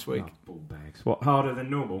hard this week. Ball bags. What, harder than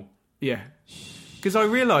normal? Yeah. Because I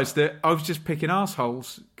realised that I was just picking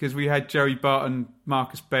arseholes because we had Joey Barton,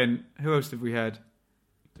 Marcus Bent. Who else have we had?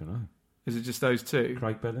 Don't know. Is it just those 2?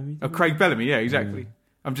 Craig Bellamy? Oh, Craig Bellamy, yeah, exactly.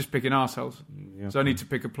 I'm just picking arseholes. Yeah, so I need to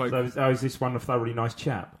pick a bloke. So is this one a thoroughly nice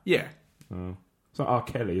chap? Yeah. Oh. It's not R.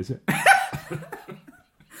 Kelly, is it?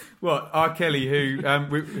 What, R. Kelly, who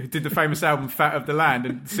did the famous album Fat of the Land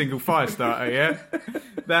and single Firestarter, yeah?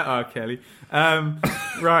 that R. Kelly.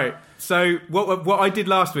 Right. So what I did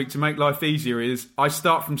last week to make life easier is I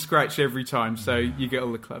start from scratch every time, so you get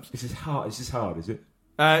all the clubs. This is hard, is it?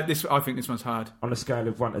 I think this one's hard. On a scale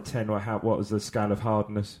of 1 to 10, what was the scale of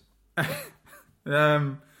hardness?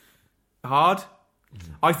 Hard?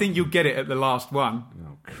 I think you'll get it at the last one,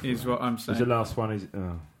 is what I'm saying. The last one is...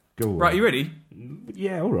 Oh, go on. Right, you ready?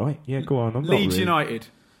 Yeah, all right. Yeah, go on. I'm not Leeds really. United.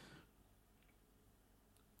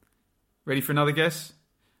 Ready for another guess?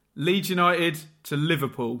 Leeds United to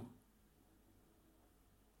Liverpool.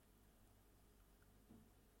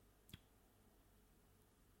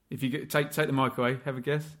 If you take the mic away, have a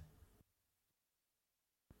guess.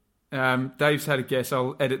 Dave's had a guess.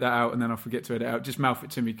 I'll edit that out and then I'll forget to edit it out. Just mouth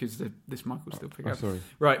it to me because this mic will still pick up. Sorry.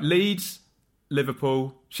 Right, Leeds,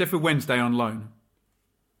 Liverpool, Sheffield Wednesday on loan.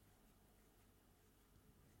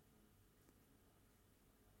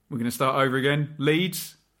 We're going to start over again.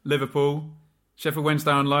 Leeds, Liverpool, Sheffield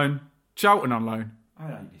Wednesday on loan, Charlton on loan. I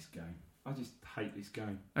hate this game. I just hate this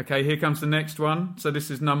game. Okay, here comes the next one. So this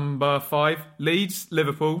is number 5. Leeds,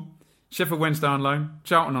 Liverpool, Sheffield Wednesday on loan,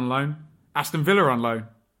 Charlton on loan, Aston Villa on loan.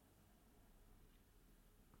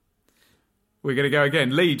 We're going to go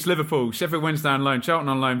again. Leeds, Liverpool, Sheffield Wednesday on loan, Charlton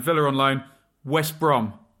on loan, Villa on loan, West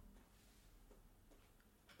Brom.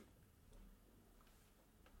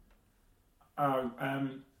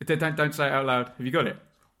 Don't say it out loud. Have you got it?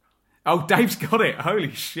 Oh, Dave's got it.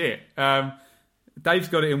 Holy shit. Dave's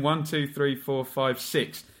got it in 1, 2, 3, 4, 5,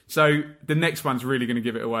 6. So the next one's really going to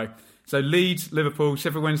give it away. So Leeds, Liverpool,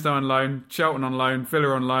 Sheffield Wednesday on loan, Charlton on loan, Villa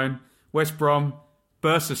on loan, West Brom,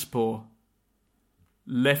 Bursaspor.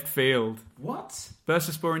 Left field. What?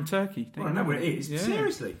 Bursaspor in Turkey. I know where it is. Yeah.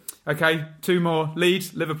 Seriously. Okay, 2 more.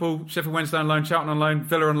 Leeds, Liverpool, Sheffield Wednesday on loan, Charlton on loan,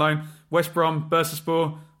 Villa on loan, West Brom,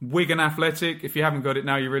 Bursaspor, Wigan Athletic. If you haven't got it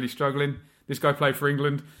now, you're really struggling. This guy played for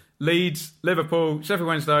England. Leeds, Liverpool, Sheffield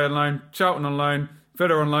Wednesday on loan, Charlton on loan,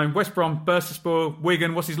 Villa on loan, West Brom, Bursaspor,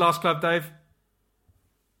 Wigan. What's his last club, Dave?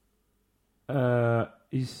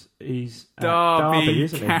 He's Derby,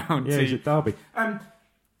 isn't he? County. Yeah, he's at Derby.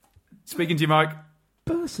 Speaking to you, Mike.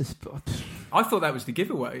 Bursaspor. I thought that was the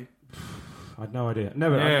giveaway. I had no idea.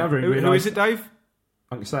 Never. Yeah. I never realised. Who is it, Dave?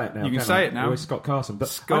 I can say it now. You can say it now. It was Scott Carson. But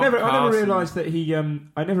Scott I never Carson. realised that he.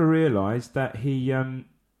 I never realised that he.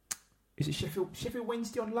 Is it Sheffield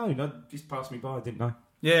Wednesday on loan? I just passed me by. I didn't know.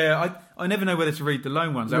 Yeah, I never know whether to read the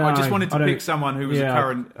loan ones. No, I just wanted to pick someone who was a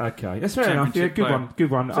current. Okay, that's fair enough. Yeah, good player. one.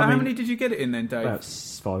 Good one. So how many did you get it in then, Dave? About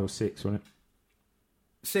 5 or 6, wasn't it?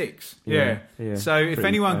 6. Yeah. So if Pretty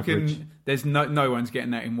anyone average. can, there's no one's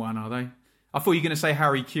getting that in one, are they? I thought you were going to say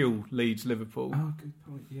Harry Kewell, Leeds, Liverpool. Oh, good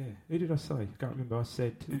point. Yeah. Who did I say? I can't remember. I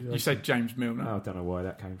said. You said James Milner. Oh, I don't know where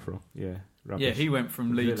that came from. Yeah. Rubbish. Yeah, he went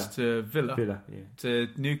from Leeds to Villa. Yeah. To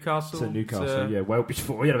Newcastle. To Newcastle, yeah. Well,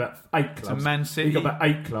 before he had about 8 clubs. To Man City. He got about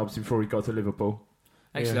 8 clubs before he got to Liverpool.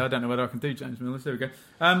 Actually, Yeah. I don't know whether I can do James Milner. There we go.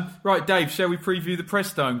 Right, Dave, shall we preview the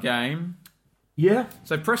Preston game? Yeah.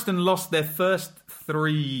 So Preston lost their first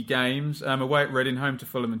 3 games away at Reading, home to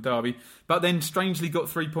Fulham and Derby, but then strangely got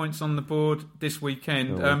 3 points on the board this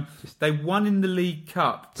weekend. They won in the League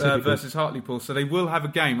Cup versus Hartlepool, so they will have a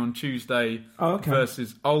game on Tuesday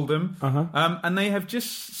versus Oldham. And they have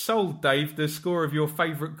just sold, Dave, the score of your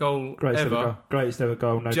favourite goal ever. Greatest ever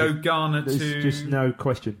goal. No, Joe Garner to... just no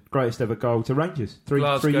question. Greatest ever goal to Rangers.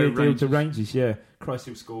 3-year deal to Rangers, yeah. Christ,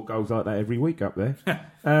 he'll score goals like that every week up there.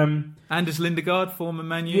 Anders Lindegaard, former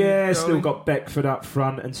Man U. Yeah, goalie. still got Beckford up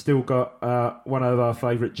front and still got one of our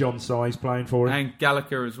favourite John Size playing for him. And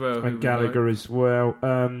Gallagher as well. And Gallagher as well.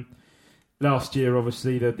 Last year,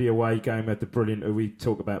 obviously, the away game had the brilliant, we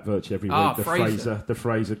talk about virtually every week, the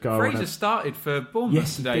Fraser goal. Fraser started for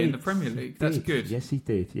Bournemouth today in the Premier League. That's good. Yes, he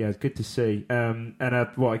did. Yeah, it's good to see. And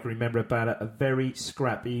what I can remember about it, a very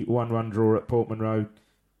scrappy 1-1 draw at Portman Road,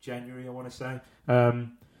 January, I want to say.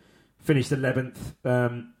 Finished 11th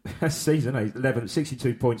season, 11th,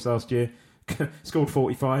 62 points last year. Scored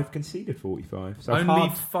 45, conceded 45. So only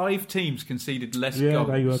 5 teams conceded less goals.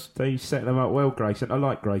 Yeah, they set them up well, Grayson. I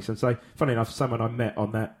like Grayson. So, funny enough, someone I met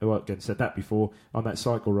on that, again, said that before, on that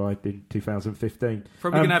cycle ride in 2015.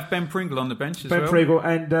 Probably going to have Ben Pringle on the bench as well. Ben Pringle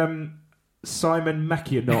and Simon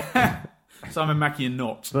Mackianot. Simon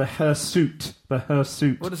Mackianot. The Hirsute.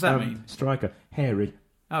 What does that mean? Striker. Hairy.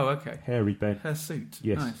 Oh, okay. Hairy Ben. Hirsute.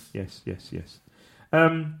 Yes, nice. yes.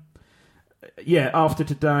 After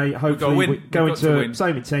today, hopefully we go into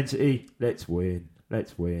same intensity. Let's win.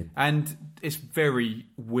 And it's very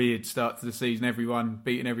weird start to the season. Everyone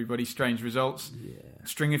beating everybody, strange results. Yeah.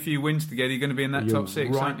 String a few wins together, you're going to be in that top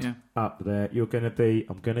 6, aren't you? Up there. You're going to be,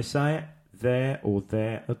 I'm going to say it, there or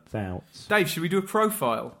thereabouts. Dave, should we do a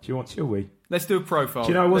profile? Shall we? Let's do a profile. Do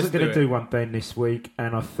you know, I wasn't going to do one, Ben, this week,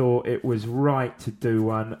 and I thought it was right to do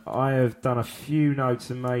one. I have done a few notes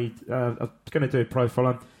and made... I'm going to do a profile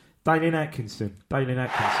on Dalian Atkinson. Oh,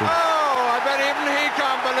 I bet even he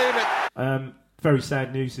can't believe it. Very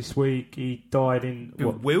sad news this week. He died in...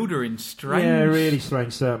 Bewildering, strange. Yeah, really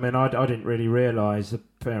strange. I mean, I didn't really realise.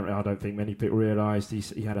 Apparently, I don't think many people realised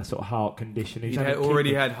he had a sort of heart condition. He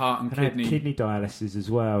already had heart and kidney dialysis as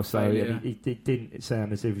well. So yeah. he didn't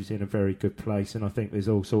sound as if he was in a very good place. And I think there's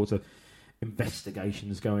all sorts of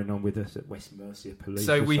investigations going on with us at West Mercia Police.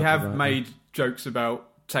 So we have made jokes about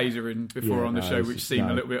tasering before on the show, which seemed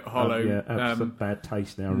a little bit hollow. Some bad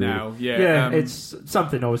taste now. Really. It's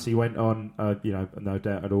something obviously went on. No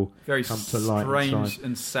doubt at all. Very come to light strange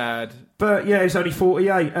and sad. But yeah, he's only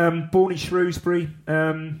 48. Born in Shrewsbury,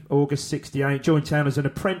 August '68. Joined town as an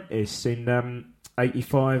apprentice in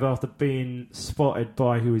 '85 after being spotted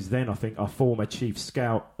by who is then, I think, our former chief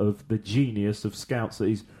scout of the genius of scouts, that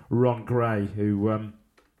is Ron Gray, who.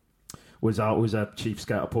 Was a chief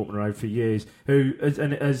scout at Portman Road for years, who,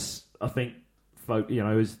 as I think, folk,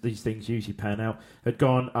 as these things usually pan out, had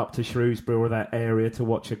gone up to Shrewsbury or that area to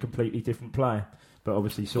watch a completely different player. But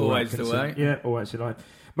obviously saw always the way. Yeah, always the way.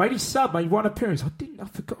 Made one appearance. I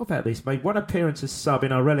forgot about this. Made one appearance as sub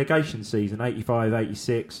in our relegation season,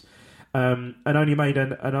 85-86. And only made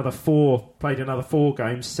another 4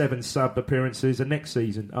 games, 7 sub appearances the next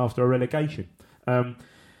season after a relegation.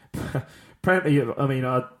 Apparently, I mean,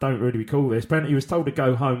 I don't really recall this. Apparently, he was told to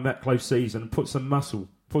go home that close season and put some muscle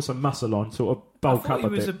on, sort of bulk up a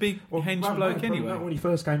bit. He was a big hench bloke anyway. When he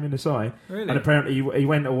first came in the side. Really? And apparently, he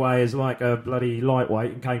went away as like a bloody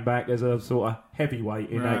lightweight and came back as a sort of heavyweight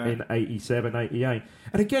in 87, 88.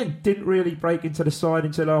 And again, didn't really break into the side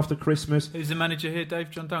until after Christmas. Who's the manager here, Dave?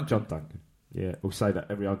 John Duncan? John Duncan. Yeah, we'll say that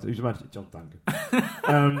every other. Who's the manager? John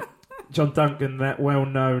Duncan. John Duncan, that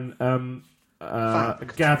well-known...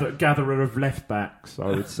 gatherer of left backs, I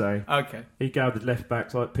would say. Okay. He gathered left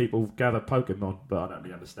backs like people gather Pokemon, but I don't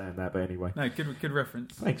really understand that. But anyway. No, good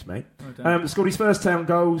reference. Thanks, mate. Well scored his first town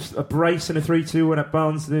goals, a brace and a 3-2 win at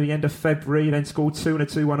Barnes at the end of February, then scored 2 and a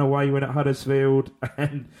 2-1 away win at Huddersfield,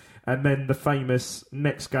 and then the famous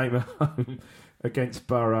next game at home against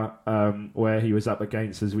Borough, where he was up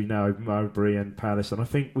against, as we know, Mowbray and Palace. And I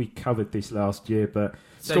think we covered this last year, but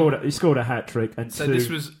he scored a hat-trick. So this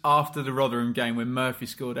was after the Rotherham game when Murphy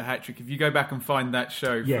scored a hat-trick. If you go back and find that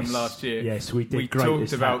show from last year, yes, we did. We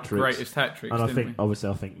talked about greatest hat-tricks, and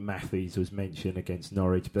I think Matthews was mentioned against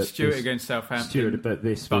Norwich, but Stewart against Southampton. But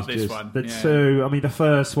this was just one, the two. I mean, the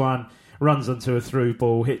first one runs onto a through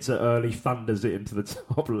ball, hits it early, thunders it into the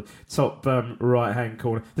top right-hand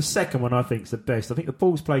corner. The second one, I think, is the best. I think the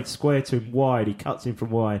ball's played square to him wide. He cuts in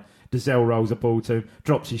from wide. Dazelle rolls a ball to him,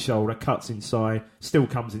 drops his shoulder, cuts inside, still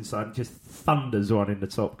comes inside, and just thunders one in the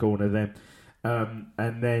top corner then.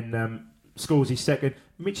 And then scores his second.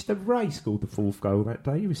 Mitch De Ray scored the 4th goal that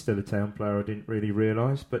day. He was still a town player, I didn't really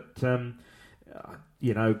realise. But...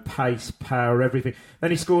 pace, power, everything.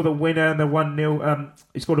 Then he scored the winner and the 1-0.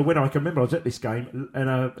 He scored a winner. I can remember I was at this game,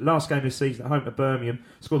 and last game of the season at home to Birmingham.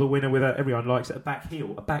 Scored the winner with everyone likes it, a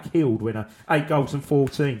back-heeled winner. 8 goals and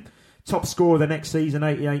 14. Top scorer the next season,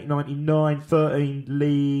 88-99, 13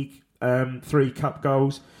 league, 3 cup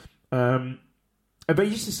goals. But he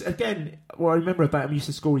used to, again, what I remember about him, he used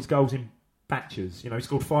to score his goals in batches. He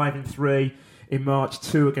scored 5 in 3 in March,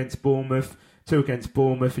 2 against Bournemouth. 2 against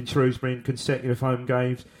Bournemouth in Shrewsbury in consecutive home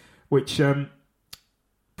games, which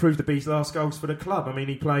proved to be his last goals for the club. I mean,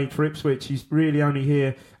 he played for Ipswich. He's really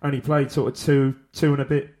only played sort of two and a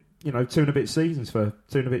bit seasons for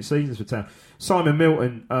town. Simon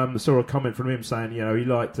Milton, saw a comment from him saying, he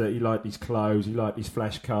liked his clothes, he liked his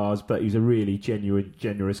flash cars, but he's a really genuine,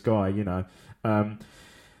 generous guy.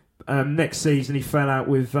 Next season he fell out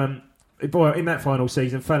with. In that final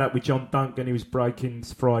season, fell out with John Duncan. He was breaking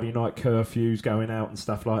Friday night curfews, going out and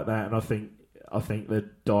stuff like that. And I think the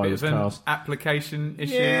die was cast. Application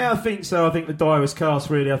issue. Yeah, I think so. I think the die was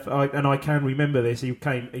cast really. And I can remember this. He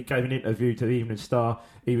gave an interview to the Evening Star.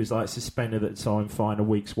 He was like suspended at the time, fined a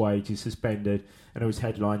week's wages, suspended, and there was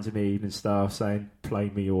headlines in the Evening Star saying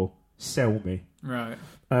 "Play me or sell me." Right.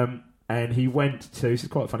 And he went to. This is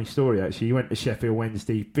quite a funny story actually. He went to Sheffield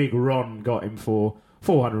Wednesday. Big Ron got him for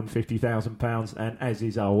 £450,000, and as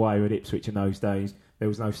is our way with Ipswich in those days, there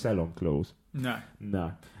was no sell-on clause. No.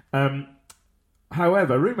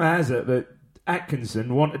 However, rumour has it that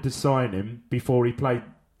Atkinson wanted to sign him before he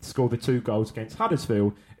scored the 2 goals against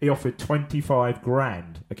Huddersfield. He offered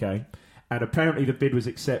 $25,000, okay, and apparently the bid was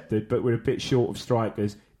accepted, but we're a bit short of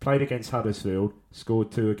strikers. Played against Huddersfield,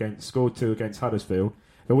 scored two against Huddersfield.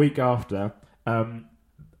 The week after,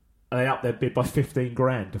 they upped their bid by 15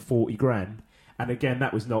 grand to 40 grand. And again,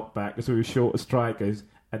 that was knocked back because we were short of strikers.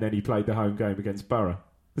 And then he played the home game against Borough.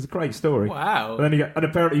 It's a great story. Wow. And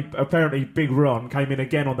apparently Big Ron came in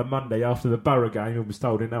again on the Monday after the Borough game and was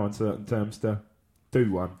told in no uncertain terms to do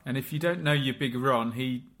one. And if you don't know your Big Ron,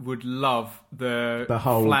 he would love the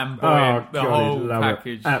whole flamboyant, whole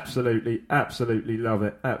package. It. Absolutely love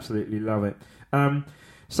it.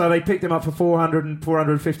 So they picked him up for 400 and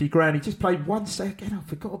 450 grand. He just played one second. I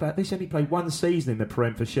forgot about this. He only played one season in the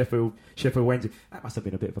Prem for Sheffield Wednesday. That must have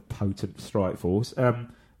been a bit of a potent strike force.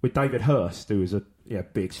 With David Hurst, who was a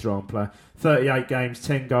big, strong player. 38 games,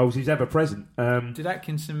 10 goals. He's ever present. Did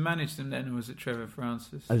Atkinson manage them then, or was it Trevor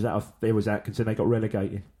Francis? It was Atkinson. They got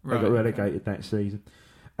relegated. Right, They got relegated that season.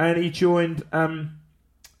 And he joined Real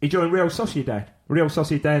Sociedad. Real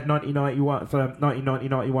Sociedad 1991 for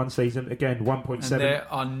 1990-91 season. Again, 1.7. And there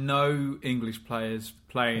are no English players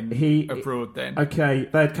playing abroad then. Okay,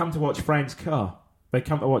 they had come to watch Franz Carr.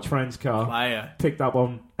 Player. Picked up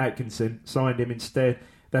on Atkinson, signed him instead.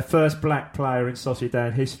 Their first black player in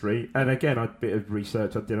Sociedad history. And again, a bit of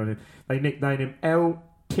research I did on him. They nicknamed him El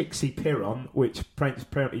Tixi Piron, which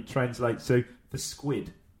apparently translates to the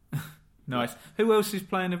squid. Nice. Who else is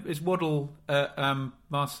playing? Is Waddle at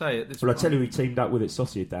Marseille at this point? Well, I tell you, he teamed up with at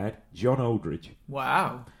Sociedad, John Aldridge.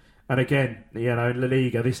 Wow. And again, in La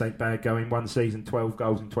Liga, this ain't bad going. One season, 12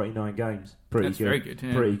 goals in 29 games. That's good. Very good.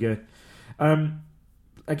 Yeah. Pretty good.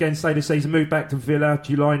 Again, stayed the season, moved back to Villa,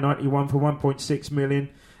 July 91 for 1.6 million.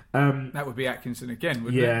 That would be Atkinson again,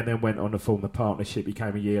 wouldn't it? Yeah, and then went on to form the partnership. He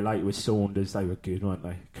came a year later with Saunders. They were good, weren't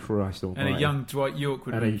they? Christ almighty. And a young Dwight York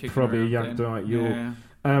would be kicking probably around a young then. Dwight York.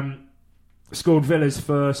 Yeah. Scored Villa's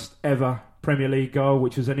first ever Premier League goal,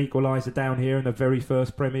 which was an equaliser down here in the very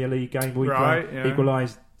first Premier League game we played. Yeah.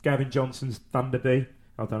 Equalised Gavin Johnson's Thunder Bee.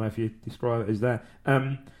 I don't know if you describe it as that.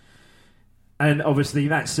 And obviously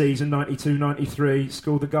that season, 92-93,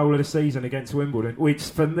 scored the goal of the season against Wimbledon, which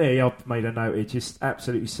for me, I've made a note, it just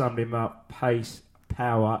absolutely summed him up. Pace,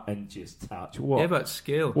 power, and just touch. Yeah, but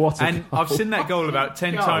skill. And I've seen that goal about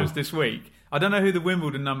 10 times this week. I don't know who the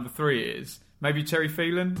Wimbledon number 3 is. Maybe Terry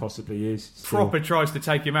Phelan? Possibly is. Proper tries to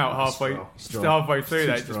take him out halfway through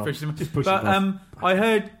that. Just pushes him. But I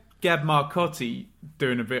heard Gab Marcotti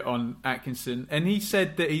doing a bit on Atkinson, and he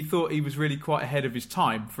said that he thought he was really quite ahead of his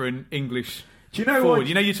time for an English forward.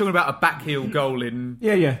 You know, you're talking about a backheel goal in...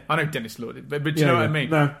 Yeah. I know Dennis Law did, but you know what I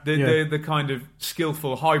mean? No, the kind of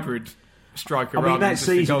skillful hybrid striker. I mean, that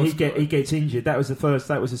season he gets injured. That was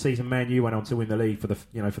the season Man U went on to win the league for the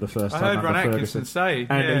first time. I heard Ron Atkinson say,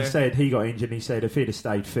 and he said he got injured. And he said if he'd have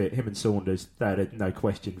stayed fit, him and Saunders, that had no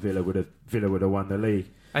question Villa would have won the league.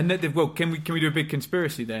 And can we do a big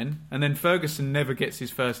conspiracy then? And then Ferguson never gets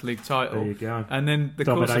his first league title. There you go. And then the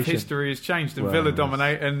course of history has changed, and Villa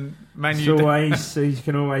dominate, and Man U.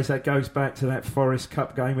 That goes back to that Forest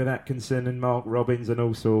Cup game with Atkinson and Mark Robbins and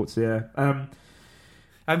all sorts. Yeah.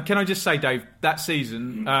 Can I just say, Dave, that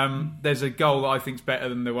season, there's a goal that I think's better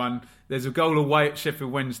than the one. There's a goal away at Sheffield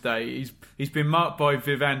Wednesday. He's been marked by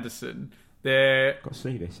Viv Anderson. Got to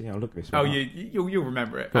see this. Yeah, I'll look this one. Oh, you'll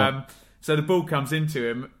remember it. So the ball comes into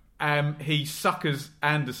him. He suckers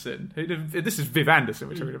Anderson. This is Viv Anderson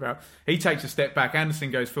we're talking about. He takes a step back.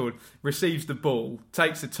 Anderson goes forward, receives the ball,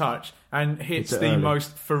 takes a touch, and hits the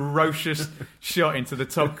most ferocious shot into the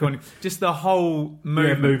top corner. Just the whole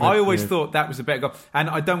movement. I always thought that was a better goal. And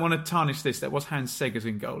I don't want to tarnish this. That was Hans Seggers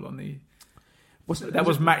in goal on the... That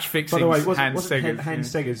was match fixing. By the way, Hans Seggers.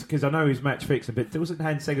 Hans Seggers, because I know he's match fixing, but wasn't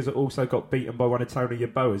Hans Seggers that also got beaten by one of Tony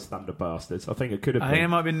Yeboah's Thunder Bastards? I think it could have been. I think it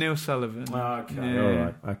might have been Neil Sullivan. Okay, all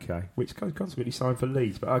right, okay. Which consequently signed for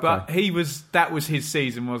Leeds, but okay. But that was his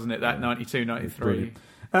season, wasn't it? That 92-93.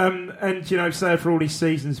 And served for all his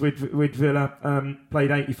seasons with Villa.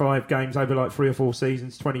 Played 85 games over like 3 or 4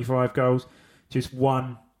 seasons, 25 goals, just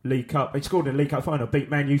one League Cup. He scored in the League Cup final, beat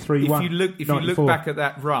Man U 3-1. If you look back at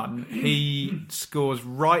that run, he scores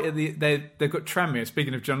right at the... They've got Tranmere,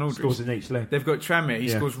 speaking of John Aldridge. Scores in each leg. They've got Tranmere. He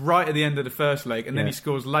scores right at the end of the first leg, and then he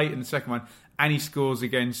scores late in the second one, and he scores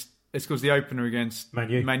the opener against Man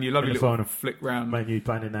U. Lovely little final. flick round. Man U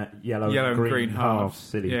playing in that yellow and green halves.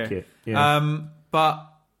 Silly kit. Yeah. But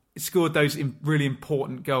it scored those really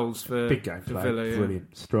important goals for big game for play. Villa. Yeah.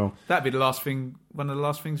 Brilliant, strong. That'd be one of the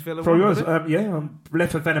last things Villa probably won. Was.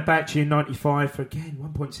 Left for Fenerbahce in 95 for again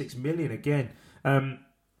 1.6 million again.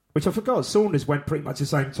 Which I forgot. Saunders went pretty much the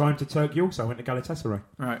same time to Turkey. Also went to Galatasaray.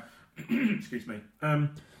 Right. Excuse me.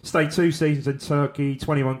 Stayed 2 seasons in Turkey,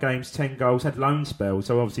 21 games, 10 goals. Had loan spells,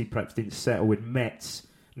 so obviously perhaps didn't settle with Metz.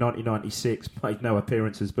 1996, made no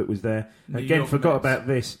appearances but was there. Again, forgot about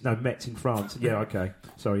this. No, Metz in France. Yeah, okay.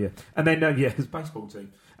 Sorry, yeah. And then, it was a baseball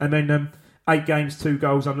team. And then 8 games, 2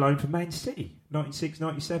 goals on loan for Man City,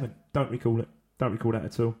 96-97. Don't recall it. Don't recall that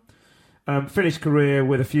at all. Finished career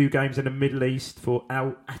with a few games in the Middle East for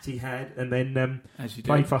Al Ittihad, and then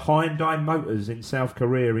played for Hyundai Motors in South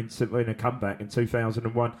Korea in a comeback in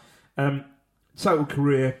 2001. Total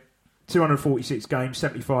career, 246 games,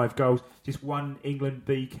 75 goals, just 1 England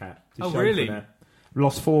B cap. Oh, really? For that.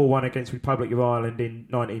 Lost 4-1 against Republic of Ireland in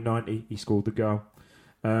 1990. He scored the goal.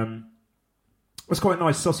 It was quite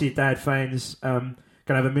nice. Sociedad fans going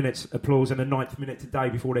to have a minute's applause in the 9th minute today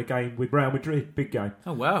before their game with Real Madrid. Big game.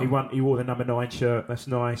 Oh, wow. He wore the number 9 shirt. That's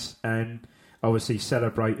nice. And obviously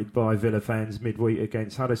celebrated by Villa fans midweek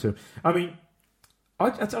against Huddersfield. I mean,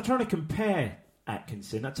 I'm trying to compare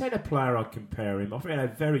Atkinson. I'd tell you the player I'd compare him. I think they're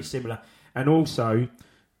very similar. And also,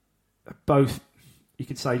 both, you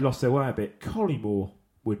could say, lost their way a bit. Collymore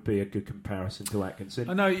would be a good comparison to Atkinson.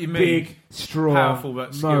 I know what you mean. Big, strong, powerful,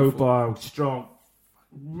 but skillful. Mobile, strong,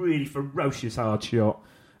 really ferocious hard shot.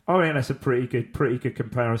 I think that's a pretty good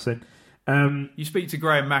comparison. You speak to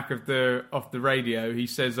Graham Mack off the radio. He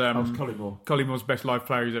says Collymore. Collimore's best live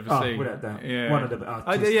player he's ever seen. Without doubt. Yeah. One of them.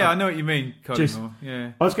 I know what you mean, Collymore.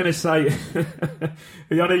 Yeah. I was going to say,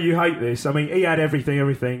 I know you hate this. I mean, he had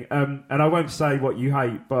everything. And I won't say what you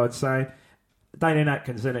hate, but I'd say Daniel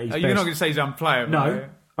Atkinson at his best. You're not going to say he's unplayable? No.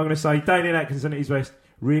 I'm going to say Daniel Atkinson at his best.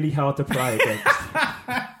 Really hard to play against.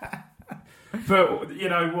 But, you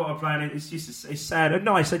know, what I'm playing, it's sad and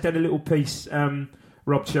nice. They did a little piece,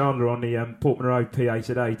 Rob Chandler on the Portman Road PA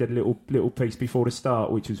today did a little piece before the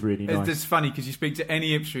start, which was really nice. It's funny because you speak to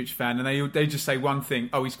any Ipswich fan and they just say one thing,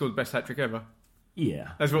 he scored the best hat-trick ever.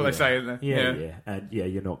 Yeah. That's what they say, isn't it? Yeah. And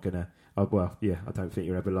you're not going to... I don't think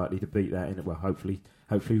you're ever likely to beat that. Hopefully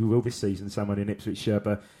we will this season, someone in Ipswich shirt,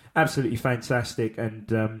 but absolutely fantastic and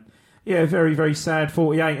very, very sad.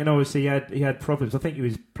 48, and obviously he had problems. I think he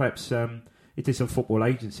was perhaps he did some football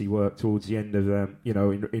agency work towards the end of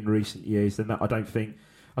in recent years, and that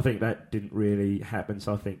I think that didn't really happen.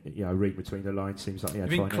 So I think reading between the lines seems like he had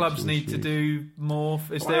financial issues. You think clubs need to do more?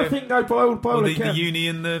 I think by all accounts, the uni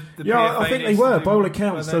and the PFA. I think they were. By all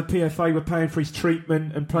accounts, the PFA PFA were paying for his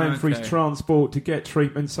treatment and paying for his transport to get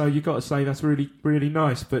treatment. So you've got to say that's really, really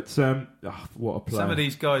nice. But what a player! Some of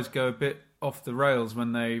these guys go a bit off the rails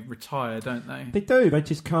when they retire, don't they? They do. They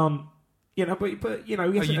just can't. But you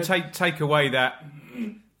take away that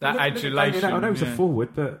adulation. I know he's a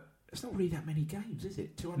forward, but it's not really that many games, is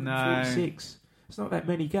it? 246. No. It's not that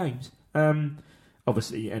many games.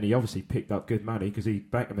 Obviously, and he obviously picked up good money because he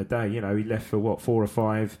back in the day, he left for what, 4 or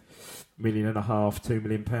 5 million and a half, £2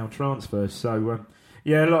 million transfers. So I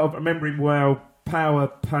remember him well. Power,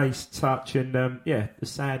 pace, touch, and the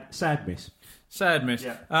sad miss. Sad miss.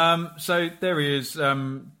 Yeah. So there he is,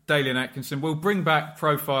 Dalian Atkinson. We'll bring back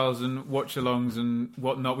profiles and watch-alongs and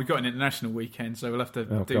whatnot. We've got an international weekend, so we'll have to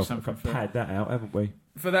do something for pad that out, haven't we?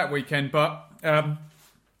 For that weekend, but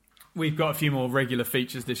we've got a few more regular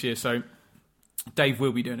features this year, so Dave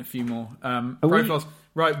will be doing a few more profiles.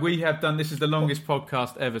 Right, we have done. This is the longest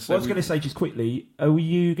podcast ever. So I was going to say just quickly. Are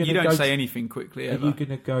you going to? You don't say anything quickly ever. Are you going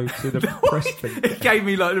to go to the Preston? It gave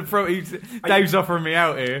me like Dave's offering me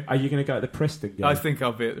out here. Are you going to go to the Preston game? I think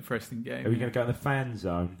I'll be at the Preston game. Are you going to go to the fan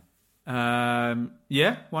zone?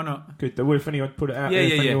 Yeah, why not? Good. Well, if anyone put it out,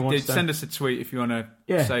 Send us a tweet if you want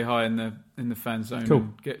to say hi in the fan zone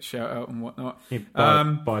and get shout out and whatnot.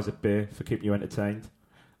 Buys a beer for keeping you entertained.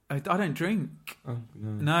 I don't drink. Oh,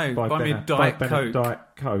 no. Buy me a Diet Coke. Diet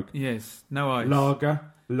Coke. Yes, no ice. Lager,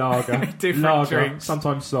 different lager, drinks.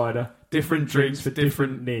 Sometimes cider. Different drinks for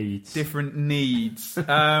different needs. Different needs.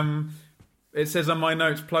 It says on my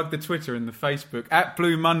notes, plug the Twitter and the Facebook. At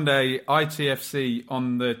Blue Monday ITFC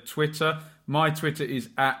on the Twitter. My Twitter is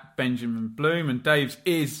at Benjamin Bloom, and Dave's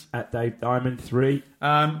is at Dave Diamond 3.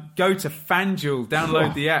 Go to FanDuel,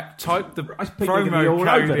 download the app, type the promo all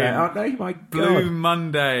code over in. that, aren't they? My God. Blue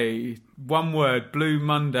Monday, one word, Blue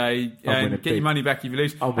Monday, and get your money back if you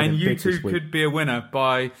lose. And you too could be a winner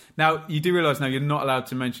by now. You do realise now you're not allowed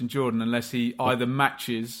to mention Jordan unless he either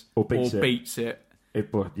matches or beats it.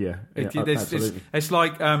 Absolutely. It's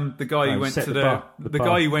like the guy who went to the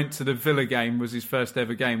guy who went to the Villa game was his first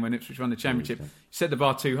ever game when Ipswich won the championship. You set the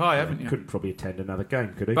bar too high, haven't you? Couldn't probably attend another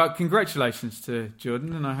game, could he? But congratulations to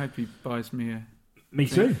Jordan, and I hope he buys me a. Me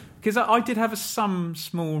too. Because I did have some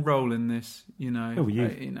small role in this,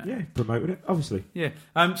 promoted it, obviously. Yeah.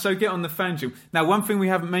 So get on the FanDuel. Now, one thing we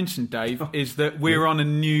haven't mentioned, Dave, is that we're on a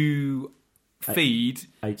new feed.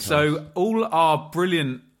 So all our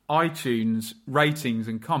brilliant iTunes ratings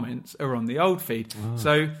and comments are on the old feed. Oh.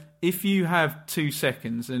 So if you have 2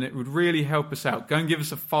 seconds, and it would really help us out, go and give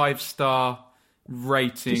us a 5-star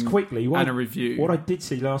rating Just quickly, and a review. What I did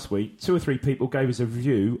see last week, 2 or 3 people gave us a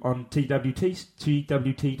review on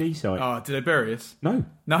TWTD site. Oh, did they bury us? No.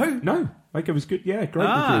 Like it was good. Yeah, great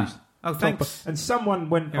reviews. Oh, thanks. And someone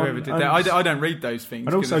went Whoever on... did that. I don't read those things.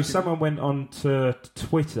 And also someone went on to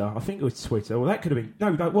Twitter, I think it was Twitter, well that could have been...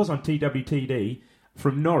 No, that was on TWTD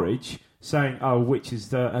from Norwich, saying, which is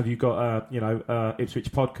the... Have you got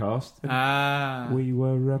Ipswich podcast? And we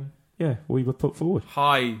were put forward.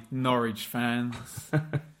 Hi, Norwich fans.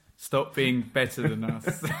 Stop being better than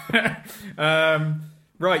us.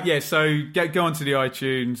 Right, yeah, so go on to the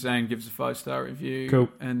iTunes and give us a 5-star review. Cool.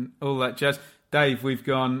 And all that jazz. Dave, we've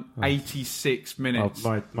gone 86 minutes.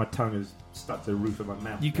 My tongue is stuck to the roof of my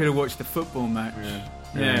mouth. You could have watched the football match.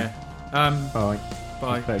 Yeah. Bye.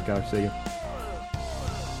 Better go, see you.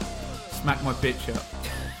 Smack my bitch up.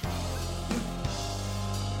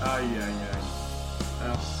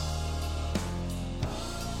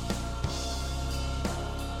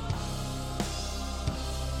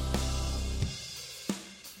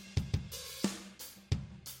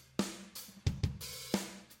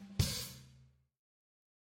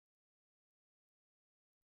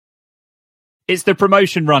 It's the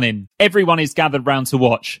promotion run-in. Everyone is gathered round to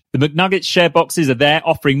watch. The McNuggets share boxes are there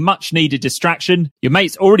offering much needed distraction. Your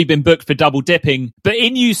mate's already been booked for double dipping, but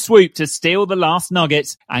in you swoop to steal the last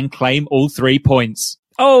nugget and claim all 3 points.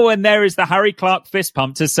 Oh, and there is the Harry Clark fist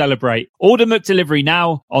pump to celebrate. Order McDelivery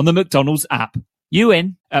now on the McDonald's app. You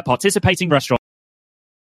in at participating restaurants.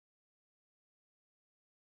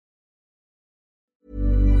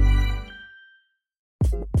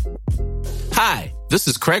 Hi, this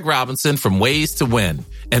is Craig Robinson from Ways to Win,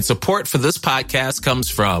 and support for this podcast comes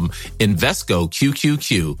from Invesco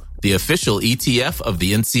QQQ, the official ETF of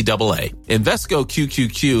the NCAA. Invesco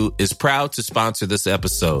QQQ is proud to sponsor this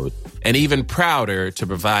episode, and even prouder to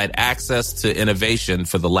provide access to innovation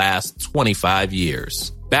for the last 25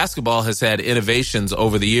 years. Basketball has had innovations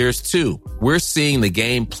over the years, too. We're seeing the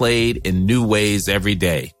game played in new ways every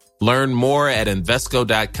day. Learn more at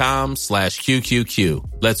Invesco.com/QQQ.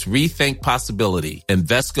 Let's rethink possibility.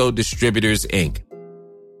 Invesco Distributors, Inc.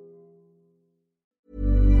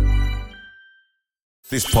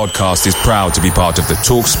 This podcast is proud to be part of the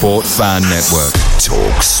TalkSport Fan Network.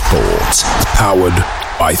 TalkSport. Powered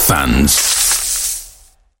by fans.